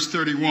start at verse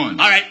 31.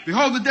 All right.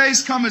 Behold, the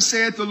days come,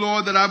 saith the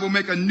Lord, that I will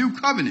make a new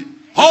covenant.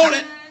 Hold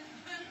it.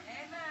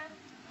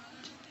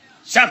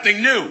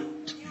 Something new.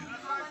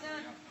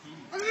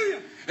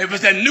 If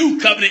it's a new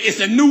covenant, it's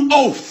a new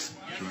oath,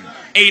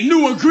 a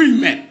new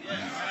agreement,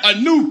 a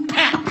new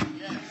pact,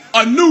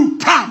 a new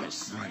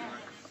promise.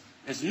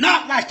 It's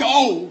not like the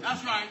old.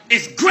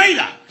 It's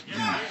greater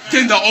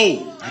than the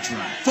old. That's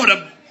right. For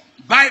the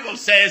Bible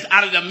says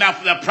out of the mouth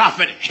of the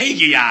prophet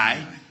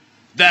Haggai,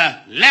 the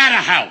latter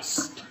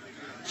house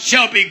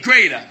shall be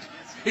greater.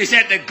 He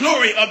said the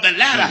glory of the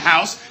latter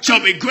house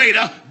shall be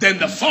greater than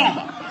the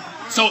former.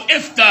 So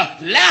if the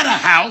latter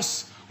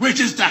house, which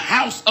is the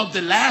house of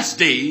the last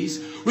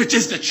days, which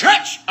is the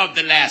church of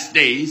the last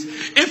days,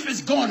 if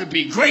it's going to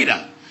be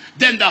greater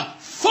than the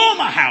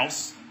former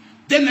house,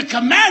 then the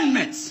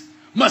commandments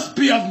must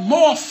be of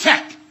more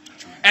effect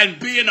and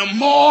be in a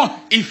more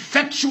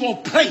effectual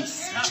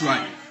place. That's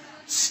right.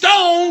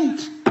 Stone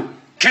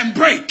can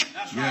break.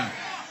 Yeah.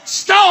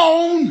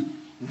 Stone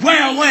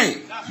wear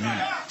away.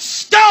 Yeah.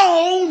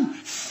 Stone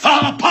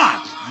fall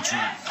apart. That's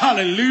right.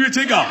 Hallelujah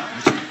to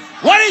God.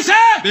 What he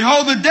said?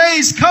 Behold, the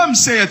days come,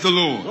 saith the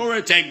Lord,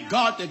 Glory to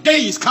God. The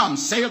days come,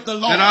 saith the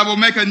Lord, that I will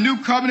make a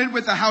new covenant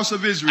with the house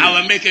of Israel.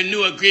 I will make a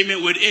new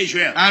agreement with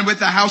Israel and with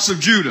the house of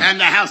Judah. and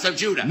the house of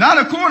Judah.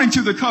 Not according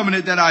to the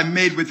covenant that I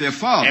made with their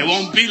fathers. It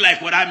won't be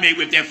like what I made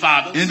with their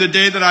fathers In the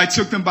day that I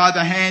took them by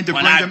the hand to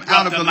when bring I them brought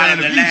out of the them land out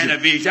of of the land Egypt,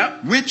 of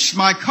Egypt. which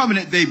my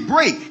covenant they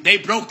break. They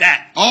broke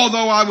that.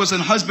 Although I was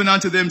an husband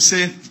unto them,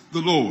 saith the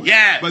Lord.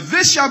 Yes. But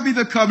this shall be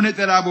the covenant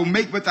that I will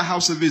make with the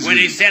house of Israel. When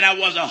he said I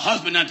was a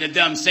husband unto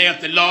them,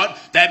 saith the Lord,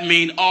 that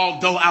means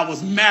although I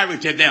was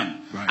married to them,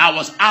 Right. I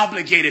was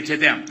obligated to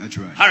them. That's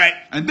right. All right.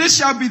 And this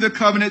shall be the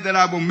covenant that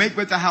I will make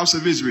with the house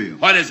of Israel.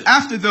 What is it?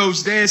 After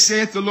those days,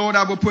 saith the Lord,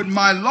 I will put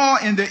my law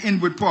in their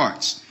inward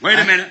parts. Wait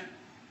a minute.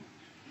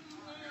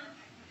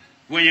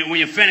 When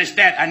you finish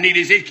that, I need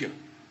Ezekiel.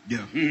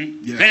 Yeah.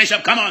 Yeah. Finish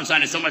up. Come on, son.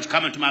 There's so much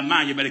coming to my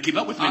mind. You better keep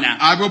up with me now.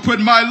 I will put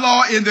my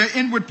law in their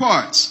inward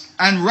parts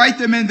and write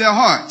them in their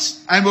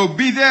hearts, and will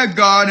be their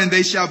God, and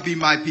they shall be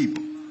my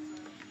people.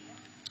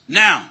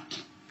 Now,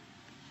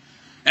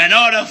 in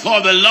order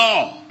for the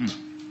law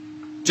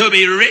to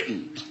be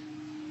written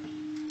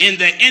in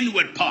the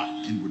inward part,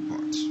 Inward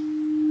parts.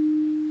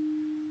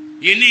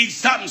 you need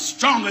something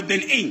stronger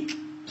than ink.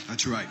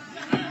 That's right.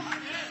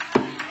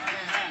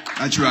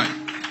 That's right.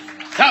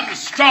 Something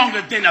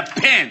stronger than a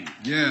pen.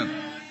 Yeah.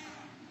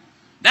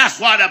 That's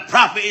why the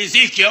prophet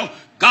Ezekiel,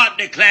 God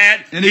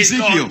declared, In he's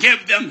Ezekiel. going to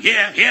give them,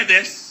 hear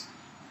this.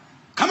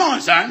 Come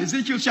on, son.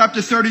 Ezekiel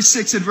chapter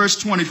 36 and verse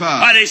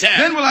 25. What he said?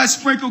 Then will I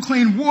sprinkle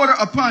clean water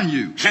upon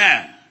you,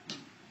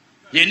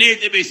 You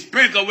need to be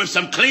sprinkled with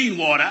some clean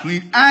water,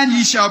 and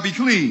ye shall be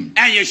clean.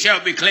 and you shall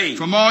be clean.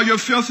 From all your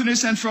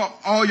filthiness and from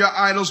all your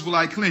idols will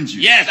I cleanse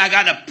you. Yes, I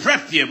got to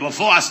prep you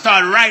before I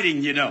start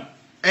writing, you know.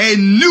 A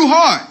new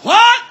heart.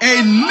 What?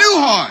 A new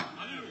heart.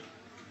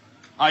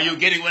 Are you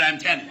getting what I'm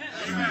telling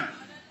you?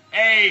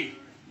 A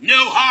new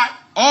heart.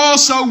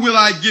 Also will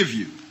I give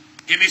you.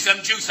 Give me some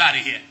juice out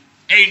of here.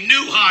 A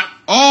new heart.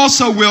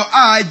 Also will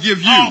I give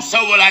you. Also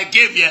will I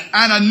give you.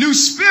 And a new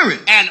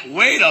spirit. And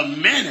wait a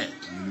minute.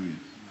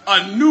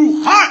 A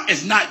new heart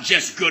is not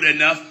just good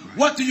enough.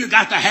 What do you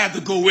got to have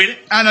to go with it?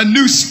 And a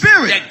new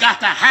spirit. You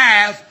got to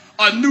have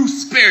a new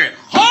spirit.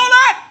 Hold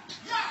it.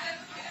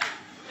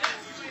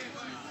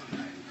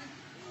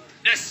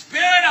 The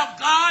Spirit of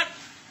God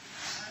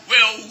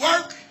will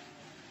work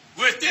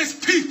with this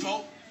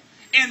people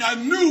in a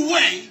new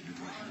way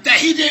that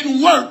he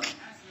didn't work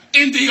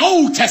in the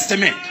Old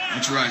Testament.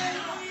 That's right.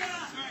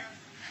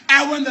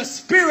 And when the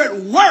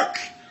Spirit work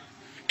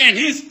in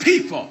his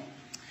people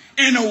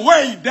in a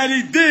way that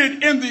he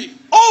did in the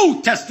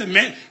Old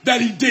Testament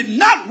that he did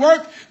not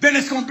work, then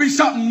it's going to be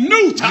something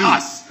new to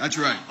us. That's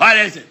right. What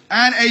is it?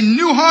 And a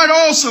new heart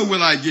also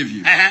will I give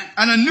you.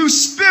 And a new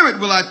spirit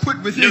will I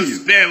put within New you.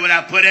 spirit will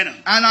I put in him.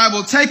 And I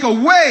will take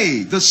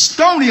away the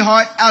stony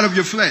heart out of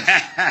your flesh.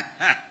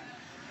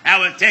 I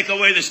will take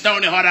away the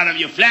stony heart out of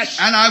your flesh.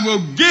 And I will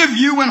give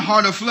you an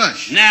heart of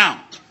flesh.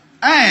 Now,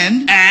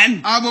 And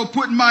I will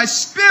put my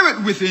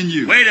spirit within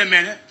you. wait a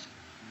minute.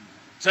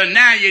 So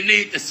now you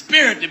need the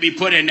spirit to be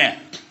put in there.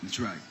 That's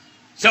right.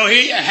 So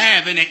here you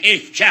have in the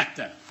 8th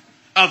chapter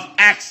of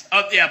Acts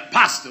of the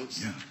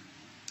Apostles,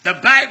 the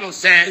Bible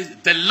says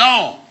the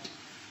law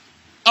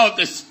of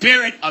the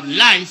Spirit of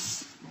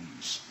life,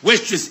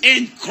 which is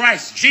in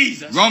Christ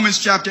Jesus, Romans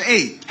chapter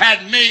 8.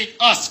 had made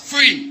us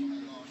free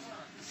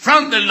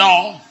from the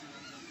law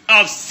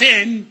of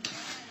sin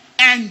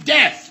and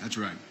death. That's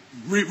right.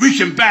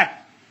 Reaching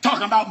back,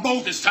 talking about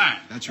Moses' time.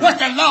 That's right. What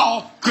the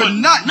law Could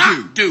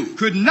not do.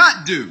 Could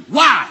not do.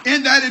 Why?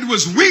 In that it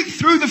was weak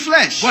through the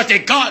flesh. What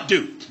did God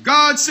do?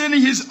 God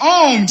sending his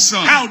own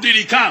son. How did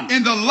he come?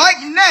 In the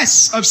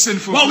likeness of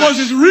sinful What flesh. was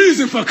his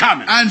reason for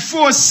coming? And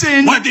for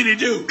sin. What did he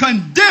do?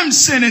 Condemned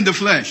sin in the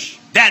flesh.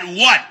 That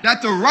what?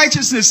 That the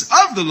righteousness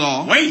of the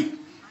law. Wait.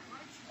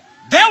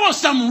 There were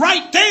some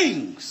right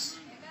things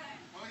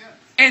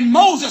in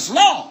Moses'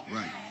 law,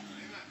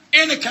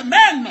 in the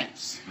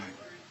commandments.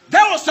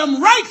 There were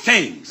some right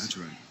things. That's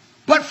right.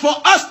 But for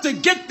us to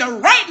get the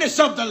rightness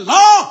of the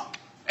law,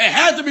 it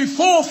has to be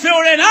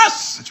fulfilled in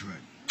us. That's right.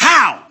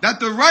 How? That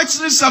the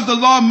righteousness of the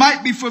law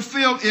might be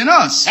fulfilled in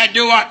us, That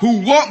do what?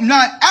 who walk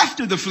not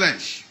after the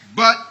flesh,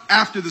 but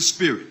after the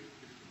Spirit.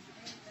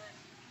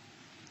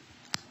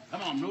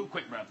 Come on, move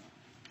quick, brother.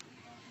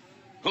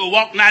 Who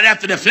walk not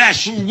after the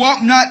flesh. Who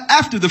walk not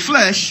after the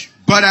flesh,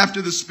 but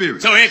after the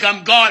Spirit. So here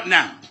come God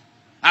now.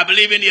 I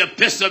believe in the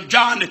epistle of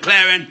John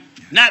declaring,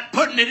 not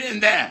putting it in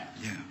there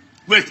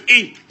with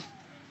ink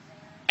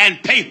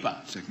and paper.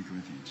 2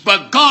 Corinthians.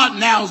 But God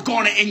now is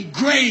going to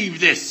engrave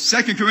this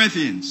 2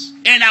 Corinthians.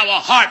 in our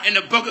heart in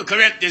the book of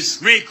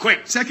Corinthians, real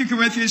quick. 2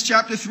 Corinthians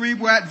chapter 3,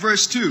 we're at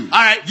verse 2. All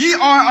right. Ye are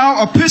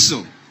our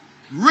epistle,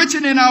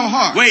 written in our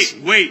hearts.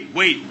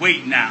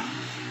 Wait now.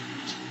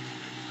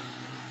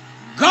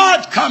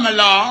 God come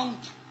along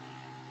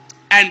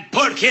and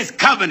put his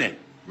covenant,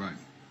 Right.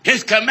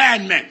 his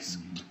commandments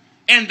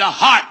in the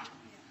heart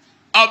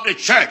of the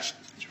church.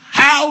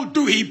 How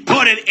do he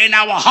put it in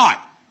our heart?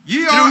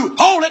 Ye are...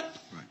 Hold it.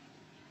 Right.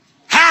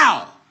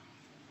 How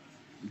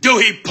do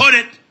he put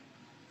it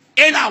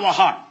in our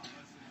heart?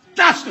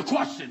 That's the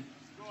question.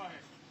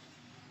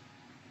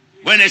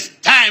 When it's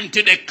time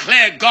to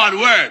declare God's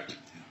word,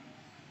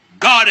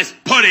 God is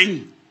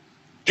putting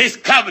his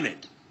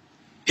covenant,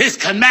 his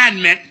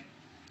commandment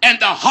in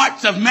the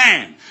hearts of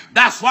man.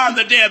 That's why on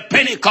the day of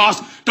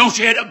Pentecost, don't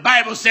you hear the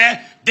Bible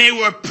say they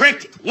were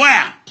pricked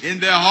where? In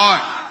their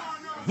heart.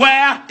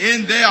 Where?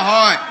 In their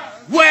heart.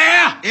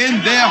 Where?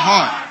 In their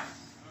heart.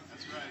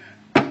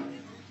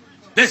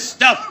 This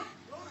stuff,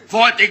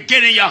 for it to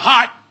get in your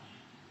heart,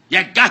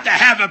 you got to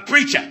have a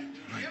preacher.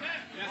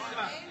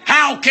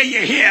 How can you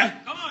hear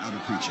Without a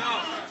preacher.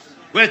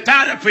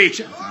 without a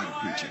preacher? Without a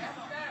preacher.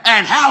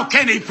 And how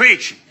can he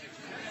preach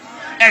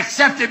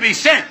except to be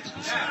sent?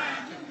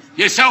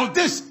 So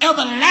this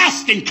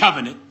everlasting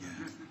covenant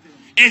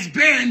is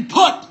being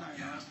put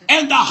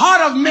in the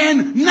heart of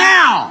men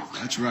now.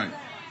 That's right.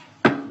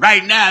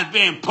 Right now it's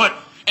being put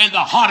in the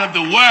heart of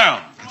the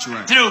world. That's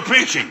right. Through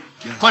preaching.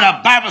 Yeah. For the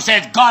Bible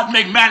says God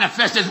make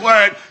manifest his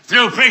word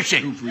through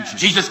preaching. Through preaching.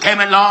 Jesus came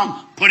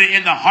along, put it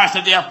in the hearts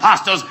of the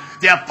apostles.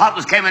 The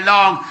apostles came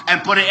along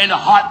and put it in the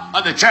heart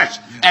of the church.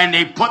 Yeah. And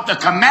they put the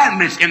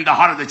commandments in the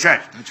heart of the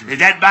church. That's right. Is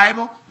that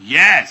Bible?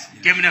 Yes.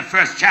 Yes. Give me the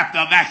first chapter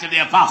of Acts of the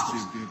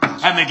Apostles. The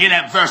Apostles. Let me get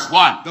at verse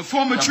 1. The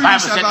former The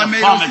treaties Bible have I said,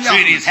 made, the O former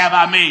treaties Theophilus. have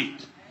I made.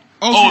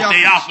 O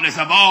Theophilus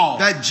of all.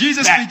 That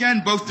Jesus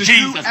began both to do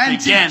Jesus and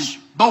began teach.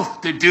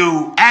 both to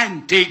do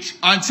and teach.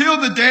 Until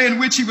the day in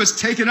which he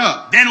was taken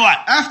up. Then what?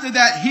 After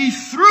that, he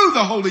threw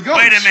the Holy Ghost.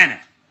 Wait a minute.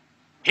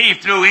 He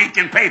threw ink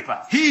and paper.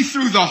 He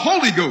threw the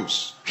Holy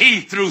Ghost. He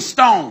threw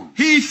stone.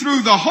 He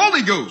threw the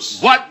Holy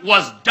Ghost. What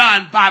was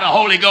done by the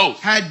Holy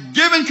Ghost? Had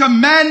given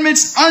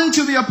commandments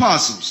unto the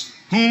apostles,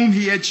 whom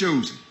he had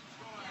chosen.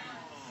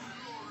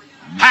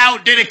 How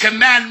did the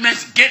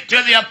commandments get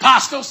to the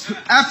apostles?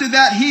 After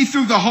that, he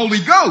through the Holy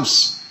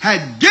Ghost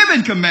had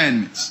given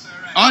commandments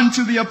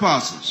unto the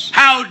apostles.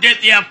 How did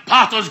the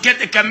apostles get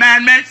the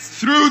commandments?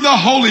 Through the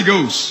Holy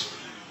Ghost.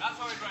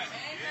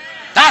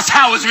 That's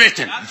how it's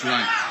written. That's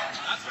right.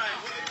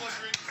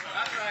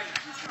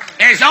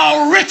 It's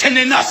all written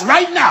in us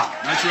right now.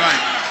 That's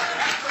right.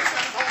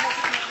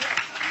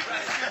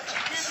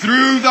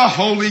 Through the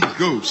Holy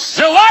Ghost.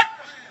 So what?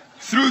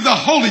 Through the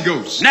Holy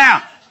Ghost.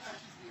 Now,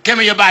 give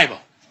me your Bible.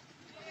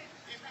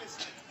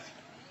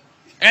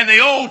 In the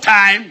old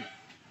time,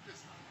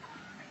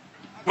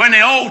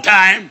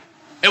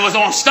 it was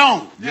on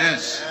stone.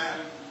 Yes.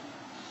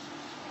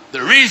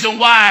 The reason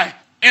why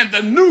in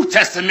the New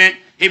Testament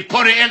he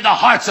put it in the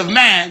hearts of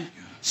man,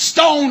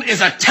 stone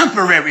is a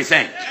temporary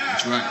thing.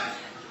 That's right.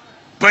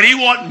 But he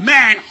wants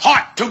man's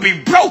heart to be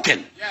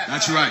broken.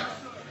 That's right.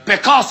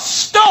 Because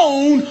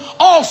stone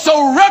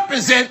also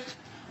represents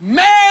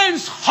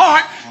man's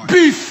heart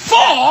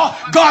before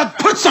God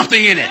put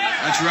something in it.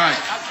 That's right.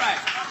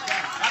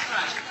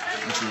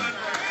 That's right.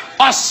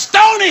 A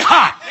stony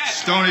heart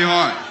Stony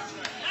heart.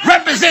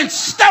 represents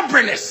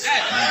stubbornness,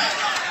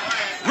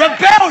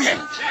 rebellion,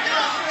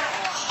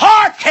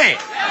 hard head.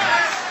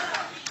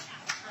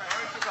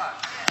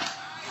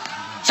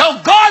 So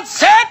God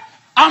said,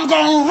 I'm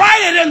going to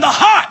write it in the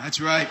heart.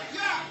 That's right.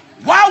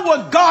 Why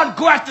would God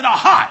go after the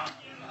heart?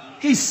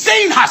 He's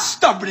seen how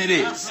stubborn it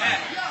is.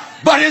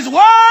 But his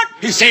word,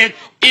 he said,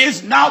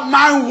 is not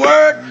my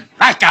word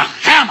like a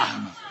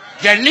hammer.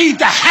 You need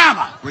the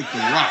hammer, Break the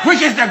rock.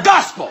 which is the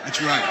gospel, That's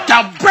right.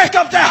 to break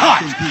up their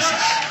heart. In pieces.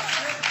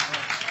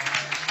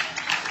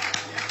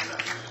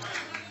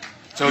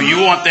 So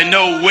you want to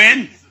know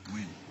when?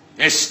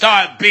 It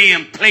started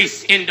being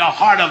placed in the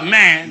heart of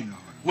man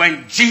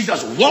when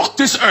Jesus walked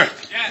this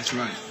earth. That's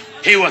right.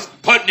 He was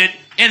putting it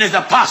in his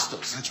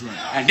apostles. That's right.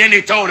 And then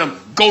he told them,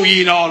 go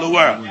ye in all the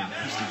world.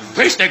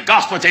 Preach the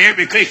gospel to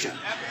every creature.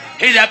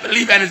 He that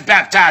believe and is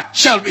baptized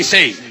shall be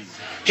saved.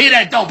 He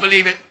that don't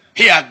believe it,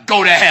 he'll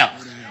go to hell.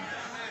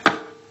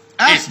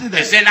 After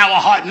that. It's in our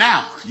heart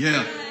now.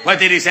 Yeah. What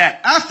did he say?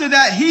 After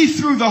that, he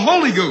threw the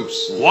Holy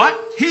Ghost. What?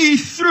 He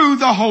threw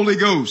the Holy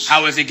Ghost.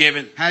 How was he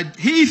given?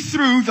 He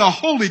through the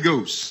Holy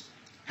Ghost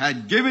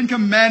had given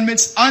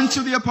commandments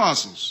unto the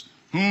apostles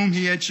whom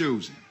he had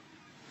chosen.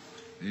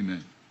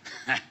 Amen.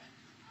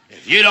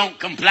 If you don't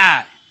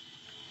comply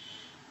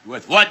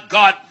with what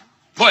God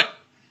put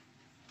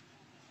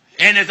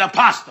in his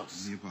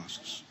apostles, The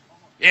apostles.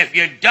 if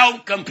you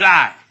don't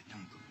comply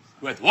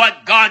with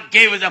what God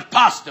gave his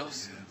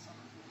apostles,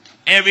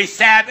 every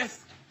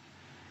Sabbath,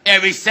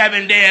 every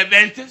 7-day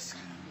Adventist,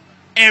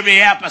 every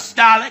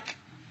apostolic,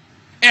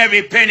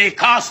 every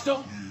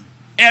Pentecostal,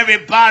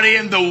 everybody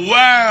in the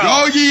world.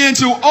 Go ye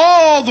into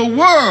all the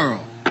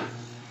world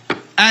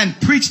and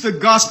preach the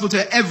gospel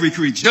to every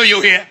creature. Do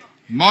you hear?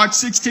 Mark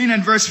 16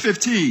 and verse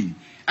 15.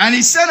 And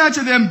he said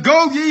unto them,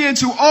 go ye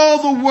into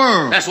all the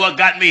world. That's what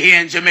got me here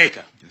in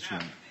Jamaica. That's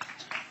right.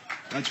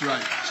 That's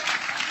right.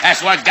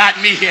 That's what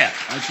got me here.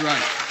 That's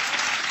right.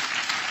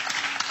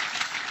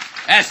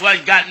 That's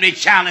what got me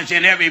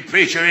challenging every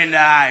preacher in the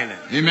island.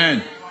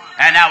 Amen.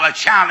 And our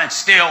challenge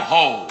still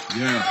holds.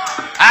 Yeah.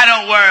 I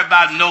don't worry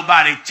about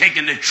nobody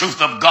taking the truth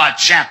of God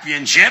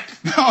championship.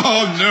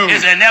 Oh, no.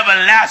 It's an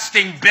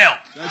everlasting belt.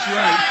 That's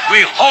right.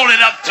 We hold it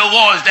up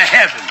towards the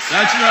heavens.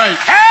 That's right.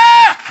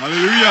 Ah!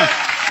 Hallelujah.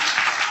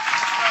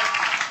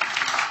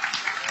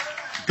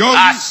 Go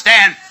I ye.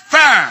 stand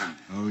firm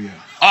Oh, yeah.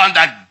 on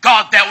the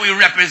God that we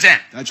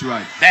represent. That's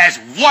right. There's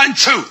one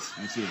truth.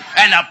 That's it.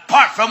 And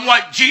apart from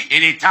what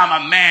anytime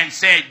a man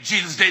said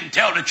Jesus didn't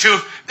tell the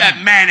truth,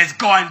 that man is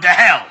going to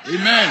hell.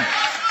 Amen.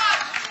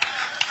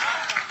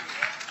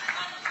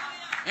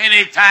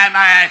 Anytime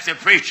I ask a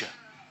preacher,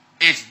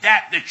 is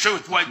that the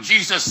truth, what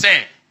Jesus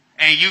said?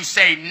 And you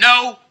say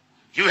no,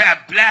 you have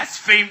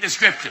blasphemed the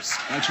scriptures.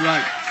 That's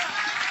right.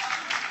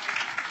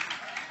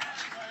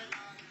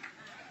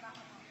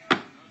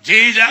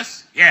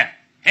 Jesus,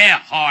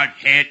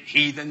 hard-headed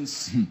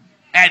heathens,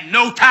 at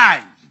no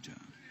time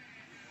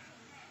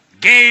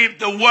gave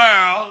the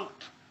world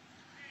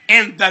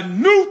in the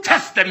New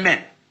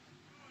Testament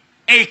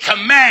a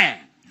command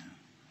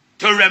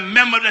to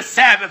remember the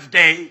Sabbath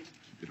day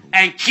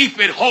and keep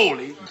it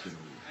holy.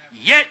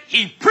 Yet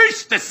he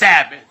preached the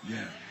Sabbath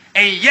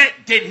and yet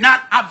did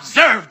not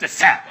observe the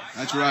Sabbath.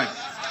 That's right.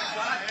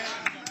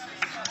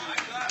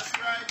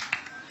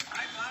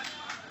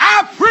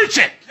 I preach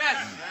it.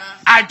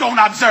 I don't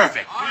observe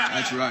it.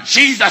 That's right.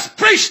 Jesus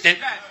preached it,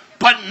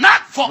 but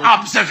not for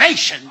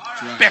observation.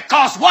 right.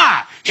 Because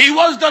why? He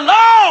was the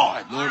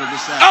Lord Lord of the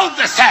Sabbath. of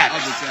the Sabbath.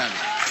 Of the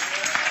Sabbath.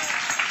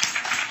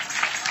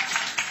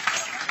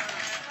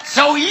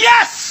 So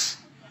yes,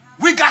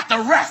 we got the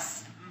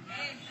rest.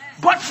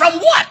 But from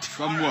what?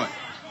 From what?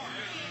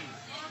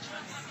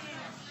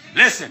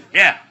 Listen,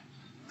 there's an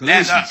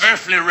Galatians.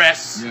 earthly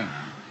rest Yeah.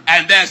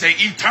 and there's an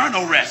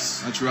eternal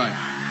rest. That's right.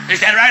 Is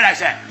that right, I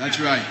said? That's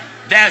right.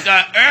 There's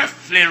an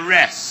earthly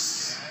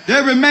rest.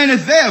 There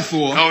remaineth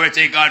therefore. Glory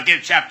to God. Give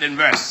chapter and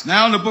verse.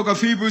 Now in the book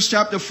of Hebrews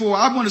chapter 4,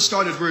 I want to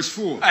start at verse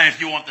 4. And if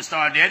you want to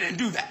start there, then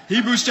do that.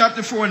 Hebrews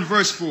chapter 4 and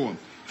verse 4.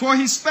 For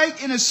he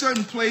spake in a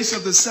certain place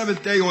of the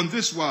seventh day on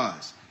this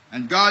wise,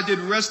 and God did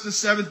rest the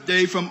seventh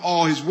day from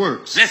all his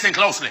works. Listen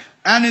closely.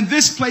 And in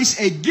this place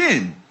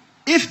again,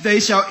 if they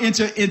shall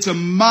enter into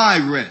my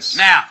rest.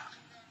 Now,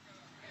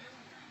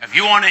 if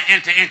you want to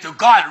enter into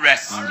God's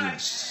rest, My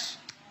rest.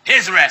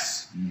 his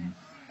rest,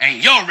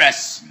 and your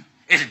rest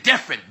is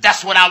different.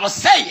 That's what I was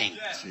saying.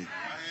 See.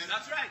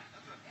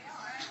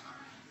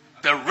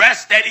 The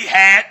rest that he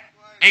had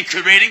in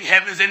creating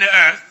heavens and the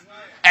earth,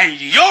 and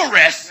your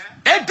rest,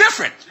 they're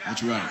different.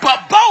 That's right.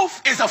 But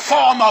both is a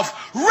form of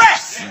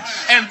rest.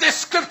 And this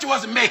scripture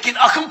was making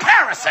a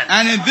comparison.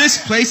 And in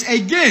this place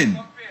again,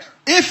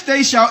 if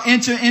they shall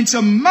enter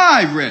into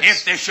my rest.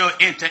 If they shall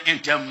enter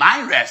into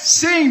my rest.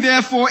 Seeing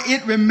therefore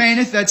it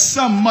remaineth that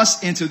some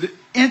must enter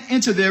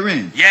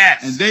therein.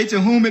 Yes. And they to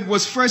whom it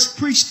was first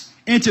preached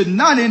entered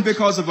not in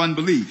because of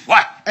unbelief.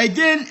 What?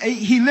 Again,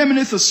 he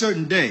limiteth a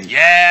certain day.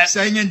 Yes.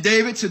 Saying in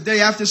David, today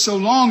after so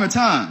long a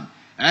time,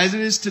 as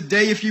it is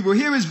today, if you will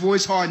hear his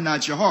voice, harden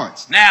not your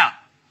hearts. Now,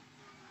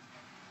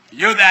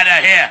 you that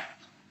are here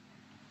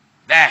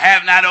that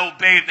have not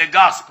obeyed the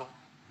gospel,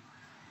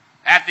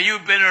 after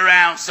you've been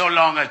around so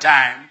long a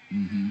time,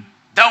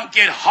 don't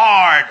get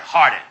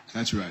hard-hearted.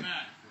 That's right.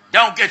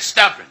 Don't get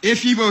stubborn.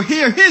 If you will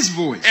hear his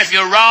voice. If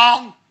you're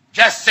wrong,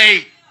 just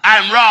say,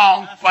 I'm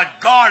wrong, but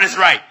God is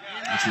right.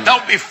 That's right.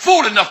 Don't be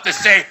fool enough to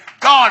say,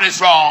 God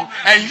is wrong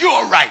and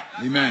you're right.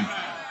 Amen.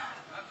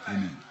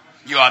 Amen.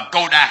 You are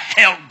going to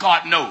hell,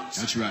 God knows.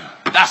 That's right.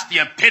 That's the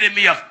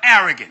epitome of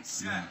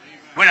arrogance. Yeah.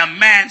 When a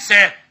man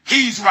said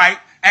he's right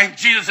and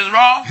Jesus is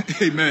wrong,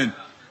 Amen.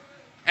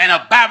 and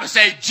the Bible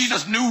says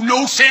Jesus knew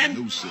no sin.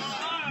 No sin.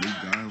 No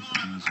guile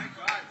for no sin.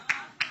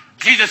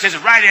 Jesus is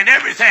right in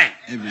everything.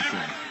 Everything.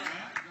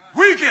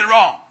 We get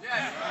wrong,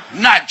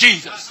 not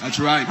Jesus. That's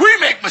right. We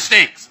make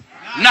mistakes,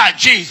 not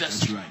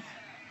Jesus. That's right.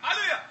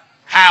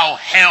 How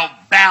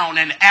hell-bound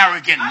and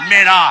arrogant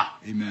men are,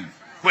 Amen.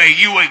 where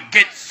you would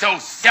get so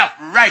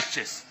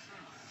self-righteous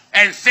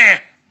and say,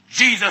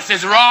 Jesus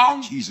is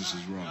wrong. Jesus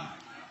is wrong.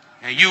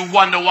 And you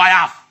wonder why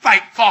I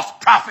fight false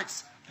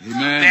prophets.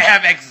 Amen. They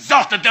have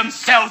exalted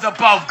themselves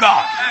above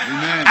God.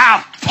 Amen.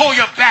 I'll pull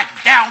you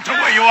back down to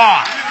where you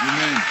are.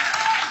 Amen.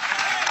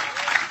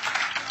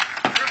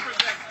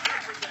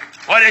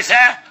 What is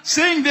that?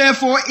 Seeing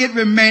therefore it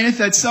remaineth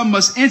that some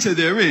must enter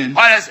therein,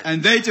 What is it?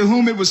 and they to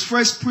whom it was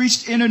first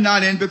preached enter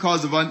not in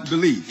because of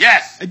unbelief.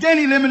 Yes. Again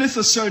he limiteth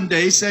a certain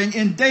day, saying,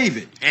 in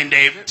David, In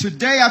David.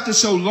 today after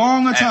so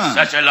long a time,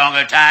 Such a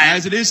longer time.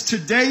 as it is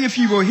today, if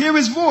ye will hear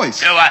his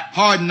voice, Do what?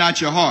 harden not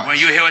your heart. When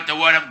you hear what the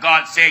word of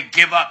God say,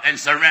 give up and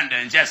surrender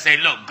and just say,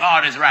 look,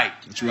 God is right.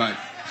 That's right.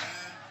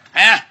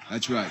 Huh?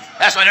 That's right.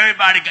 That's what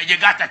everybody got. You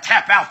got to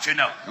tap out, you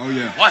know. Oh,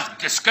 yeah. Once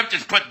the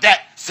scriptures put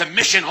that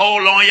submission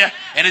hold on you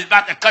and it's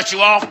about to cut you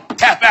off,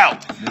 tap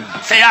out.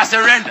 Yeah. Say, I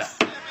surrender.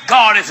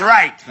 God is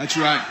right. That's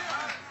right.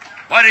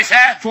 What is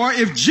that? For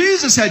if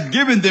Jesus had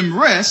given them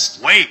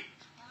rest, Wait.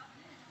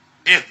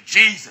 If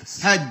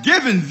Jesus had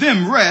given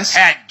them rest,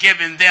 had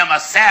given them a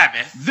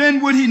Sabbath,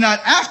 then would he not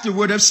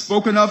afterward have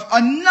spoken of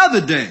another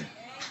day?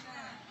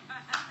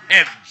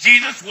 if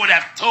Jesus would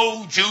have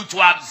told you to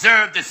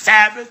observe the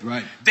Sabbath,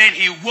 Right. then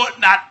he would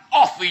not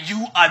offer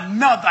you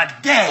another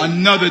day.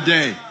 Another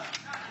day.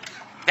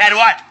 That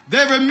what?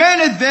 There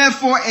remaineth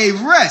therefore a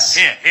rest.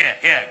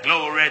 Here.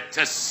 Glory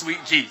to sweet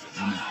Jesus.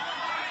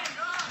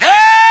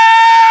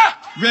 There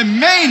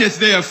Remaineth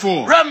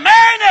therefore.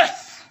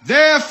 remaineth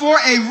Therefore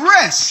a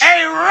rest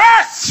a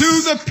rest to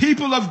the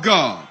people of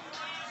God.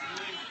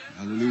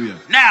 Hallelujah.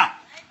 Now,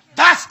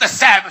 that's the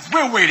Sabbath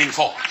we're waiting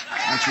for.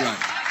 That's right.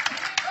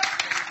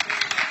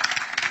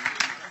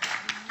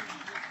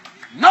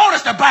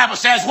 Notice the Bible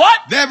says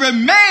what? There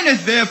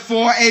remaineth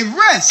therefore a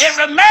rest. It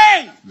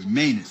remains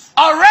Remaineth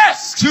a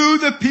rest. to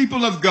the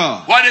people of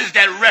God. What is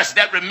that rest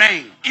that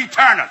remains?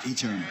 Eternity.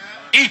 Eternal.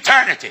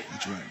 Eternity.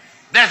 That's right.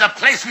 There's a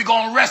place we're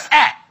going to rest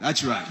at.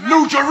 That's right.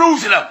 New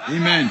Jerusalem.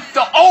 Amen.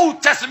 The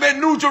Old Testament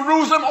New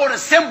Jerusalem, or the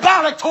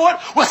symbolic to it,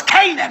 was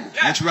Canaan.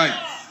 That's right.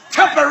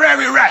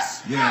 Temporary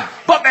rest. Yeah.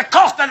 But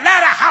because the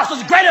latter house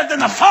is greater than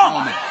the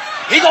former,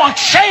 he's going to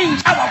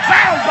change our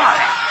bound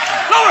body.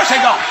 Glory to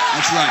God.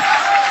 That's right.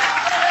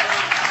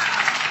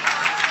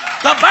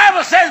 The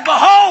Bible says,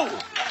 behold,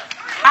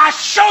 I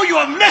show you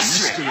a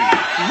mystery.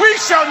 We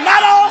shall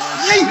not all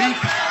sleep,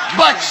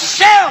 but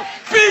shall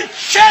be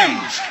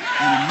changed.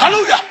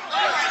 Hallelujah.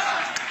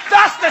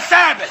 That's the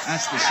Sabbath.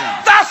 That's the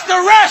Sabbath. That's the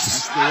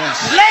rest. That's the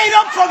rest. Laid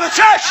up for the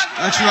church.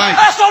 That's right.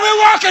 That's what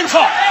we're working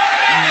for.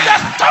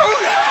 That's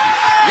hallelujah.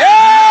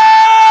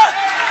 Yeah.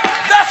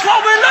 That's what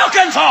we're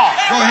looking for.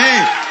 Go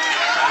ahead.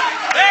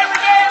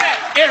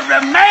 It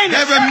remaineth.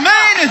 There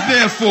remaineth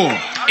therefore.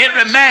 It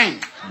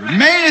remains.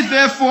 Remaineth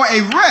therefore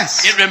a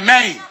rest. It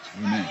remains.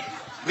 Amen.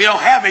 We don't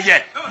have it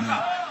yet,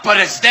 but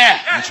it's there.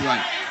 That's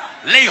right.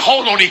 Lay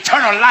hold on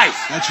eternal life.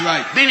 That's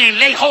right. Meaning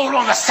lay hold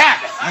on the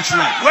Sabbath. That's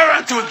right.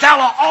 Whereunto thou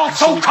art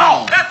also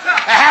called, and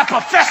have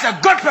professed a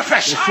good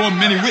profession. Before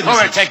many Glory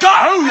witnesses. to God.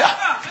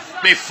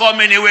 Hallelujah. Before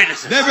many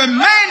witnesses. There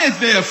remaineth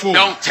therefore.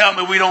 Don't tell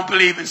me we don't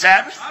believe in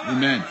Sabbath.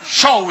 Amen.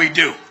 Sure we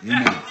do.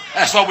 Amen.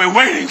 That's what we're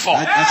waiting for.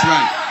 That's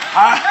right.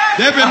 Huh?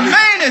 There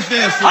remaineth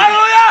therefore.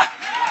 Hallelujah.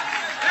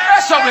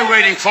 That's what we're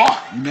waiting for.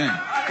 Amen.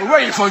 We're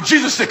waiting for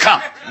Jesus to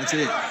come. That's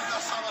it.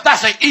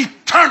 That's an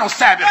eternal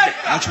Sabbath day.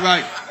 That's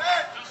right.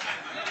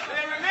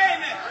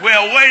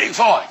 We're waiting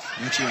for it.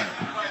 That's right.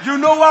 You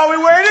know why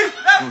we're waiting?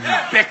 Go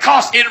ahead.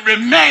 Because it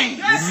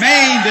remains.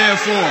 Remain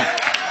therefore.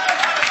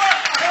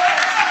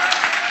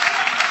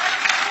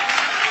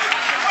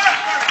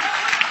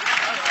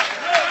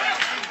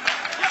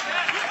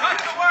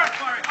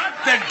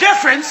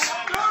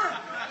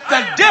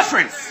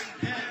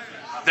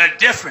 The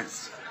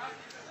difference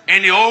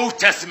in the Old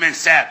Testament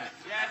Sabbath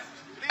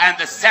and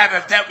the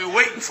Sabbath that we're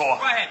waiting for.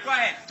 Go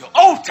ahead. The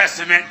Old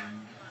Testament,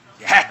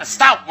 you had to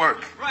stop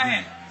work. Go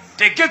ahead.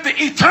 To get the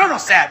eternal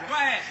Sabbath, Go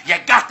ahead. you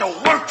got to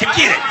work to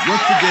get it.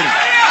 Work to get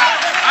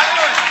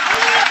it.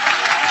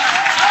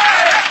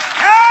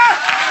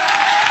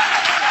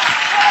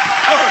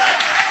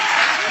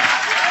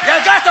 You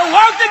got to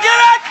work to get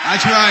it.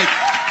 That's right.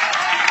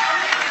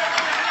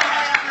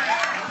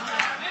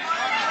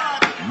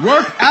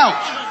 Work out.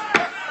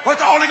 What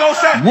the Holy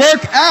Ghost said?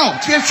 Work out.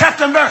 In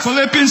chapter and verse.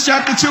 Philippians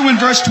chapter 2 and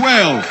verse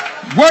 12.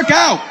 Work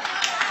out.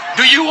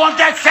 Do you want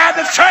that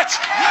Sabbath, church?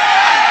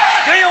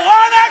 Do you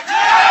want it?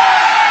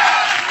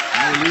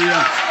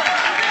 Hallelujah.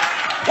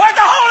 What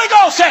the Holy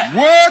Ghost said?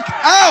 Work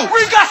out.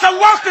 We got some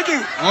work to do.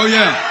 Oh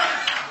yeah.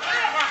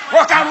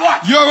 Work out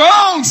what? Your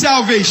own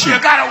salvation. You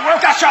got to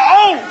work out your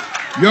own.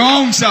 Your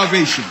own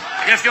salvation.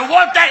 If you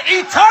want that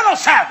eternal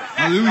Sabbath,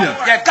 Hallelujah.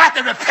 you got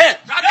to repent.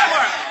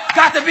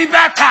 Got to be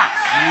baptized.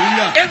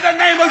 Hallelujah. In the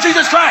name of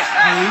Jesus Christ.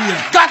 Hallelujah.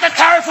 Got to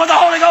tarry for the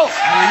Holy Ghost.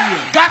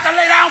 Hallelujah. Got to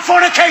lay down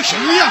fornication.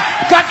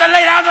 Hallelujah. Got to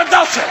lay down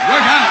adultery.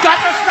 Work out. Got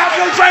to stop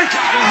your drinking.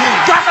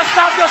 ahead. Got to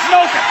stop your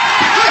smoking.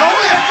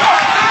 Glory to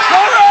God.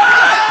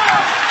 Glory.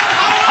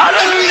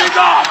 Hallelujah,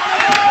 God.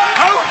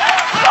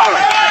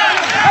 Glory.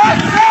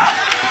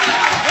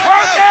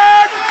 Work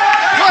it.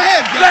 Go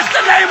ahead. Bless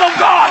the name of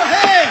God. Go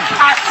ahead.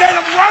 I said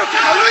of work.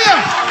 Hallelujah.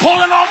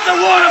 Pulling off the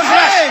wood of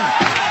flesh.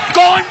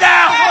 Going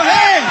down.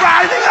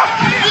 Rising up.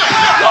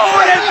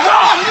 Going in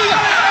God.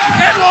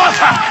 And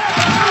water.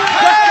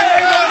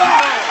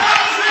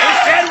 He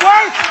said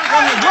work.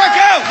 Work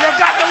out. You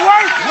got to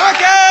work.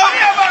 Work out.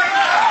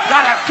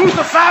 Got to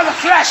crucify the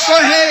flesh. Go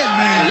ahead,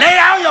 man. Lay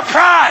down your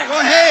pride. Go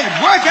ahead.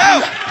 Work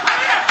out.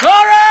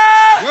 Glory.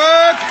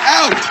 Work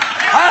out.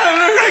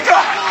 Hallelujah.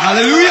 God.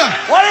 Hallelujah.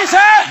 What did he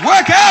say?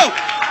 Work out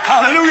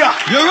Hallelujah.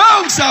 your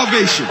own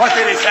salvation. What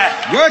did he say?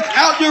 Work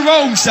out your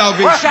own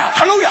salvation. Work out.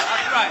 Hallelujah.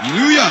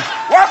 Hallelujah.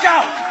 Work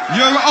out.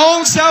 Your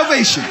own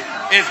salvation.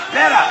 It's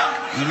better.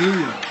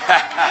 Hallelujah.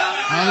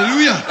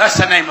 Hallelujah. That's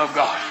the name of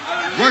God.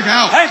 Work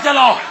out. Thank the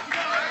Lord.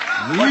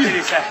 Hallelujah. What did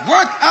he say?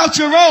 Work out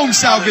your own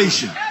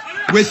salvation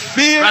with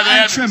fear Brother and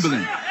Evans.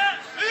 trembling.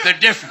 The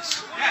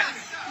difference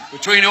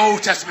between the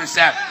Old Testament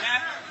Sabbath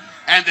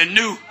and the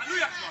New.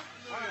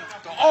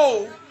 The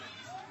Old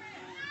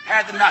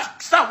had them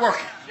not stop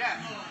working.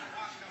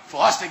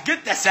 For us to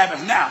get that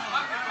Sabbath now,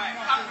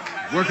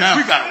 Work out.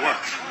 we got to work.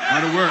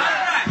 Gotta work.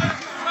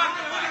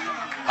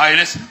 Are you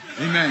listening?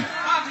 Amen.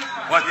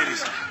 What did he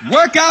say?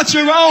 Work out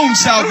your own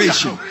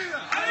salvation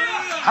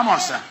Come on,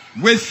 son.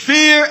 with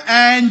fear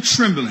and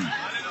trembling.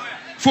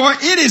 For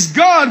it is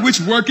God which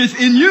worketh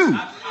in you.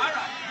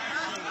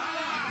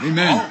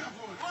 Amen.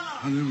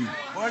 Hallelujah.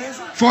 What is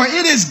it? For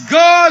it is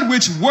God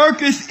which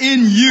worketh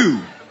in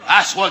you.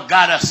 That's what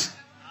got us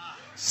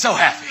so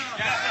happy.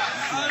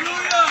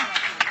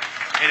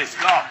 It is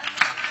God.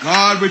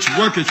 God which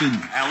worketh in you.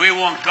 And we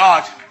want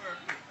God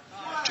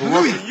to work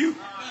Hallelujah. in you.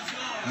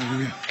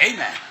 Hallelujah.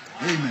 Amen.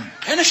 Amen.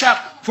 Finish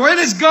up. For it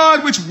is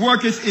God which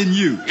worketh in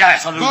you.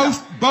 Yes,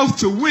 hallelujah. Both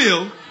to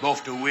will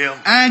Both to will.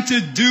 and to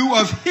do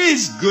of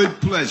his good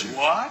pleasure.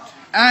 What?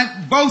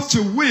 And both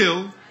to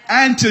will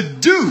and to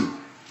do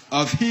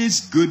of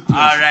his good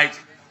pleasure. All right.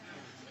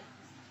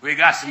 We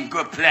got some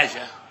good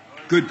pleasure.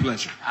 Good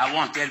pleasure. I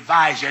want to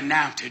advise you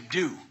now to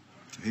do.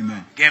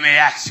 Amen. Give me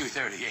Acts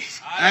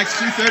 2:38. Acts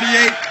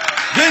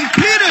 2:38. Then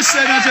Peter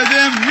said unto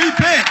them,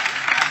 repent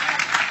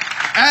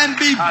and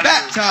be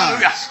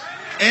baptized, Hallelujah.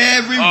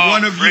 every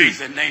one of you. Praise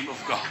the name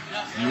of God.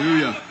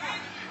 Hallelujah.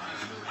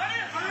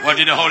 What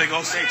did the Holy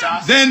Ghost say to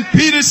us? Then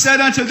Peter said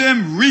unto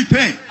them,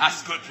 repent.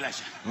 That's good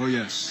pleasure. Oh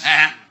yes.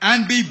 Uh-huh.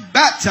 And be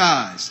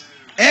baptized,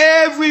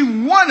 every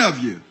one of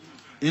you,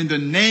 in the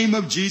name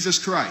of Jesus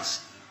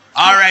Christ.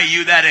 All right,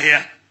 you that are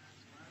here.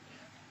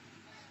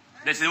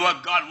 This is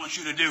what God wants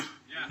you to do.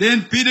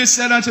 Then Peter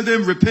said unto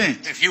them,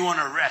 repent. If you want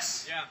to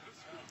rest,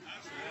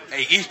 an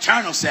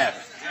eternal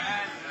Sabbath,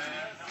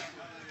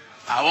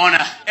 I want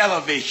to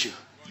elevate you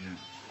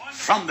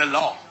from the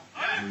law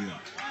Hallelujah.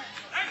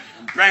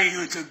 and bring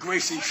you into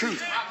grace and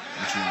truth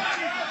That's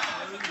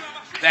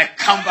right. that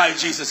come by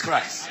Jesus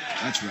Christ.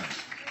 That's right.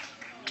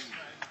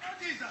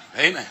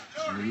 Amen.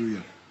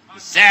 Hallelujah. The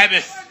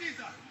Sabbath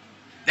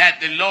that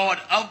the Lord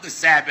of the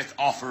Sabbath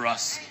offer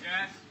us.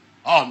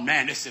 Oh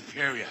man, it's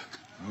superior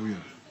Oh yeah.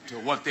 to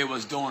what they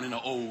was doing in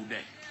the old day.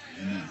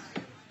 Amen.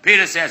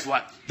 Peter says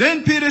what?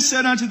 Then Peter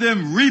said unto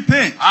them,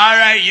 repent. All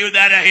right, you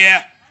that are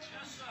here.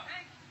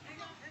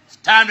 It's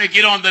time to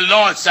get on the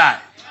Lord's side.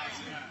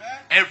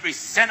 Every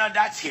sinner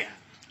that's here.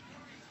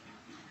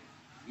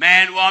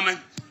 Man, woman,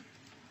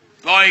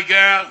 boy,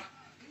 girl.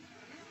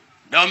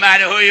 No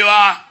matter who you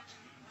are.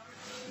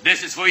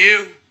 This is for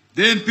you.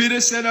 Then Peter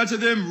said unto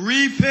them,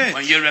 repent.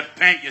 When you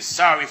repent, you're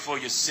sorry for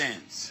your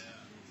sins.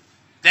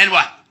 Then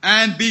what?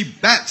 And be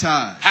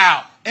baptized.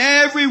 How?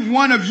 Every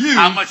one of you.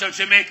 How much of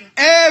Jamaica?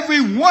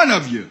 Every one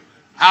of you.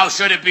 How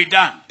should it be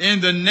done?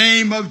 In the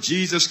name of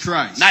Jesus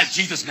Christ. Not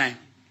Jesus' name.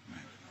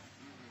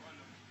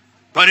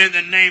 But in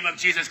the name of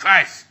Jesus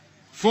Christ.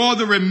 For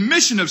the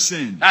remission of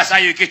sin. That's how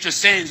you get your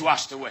sins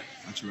washed away.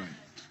 That's right.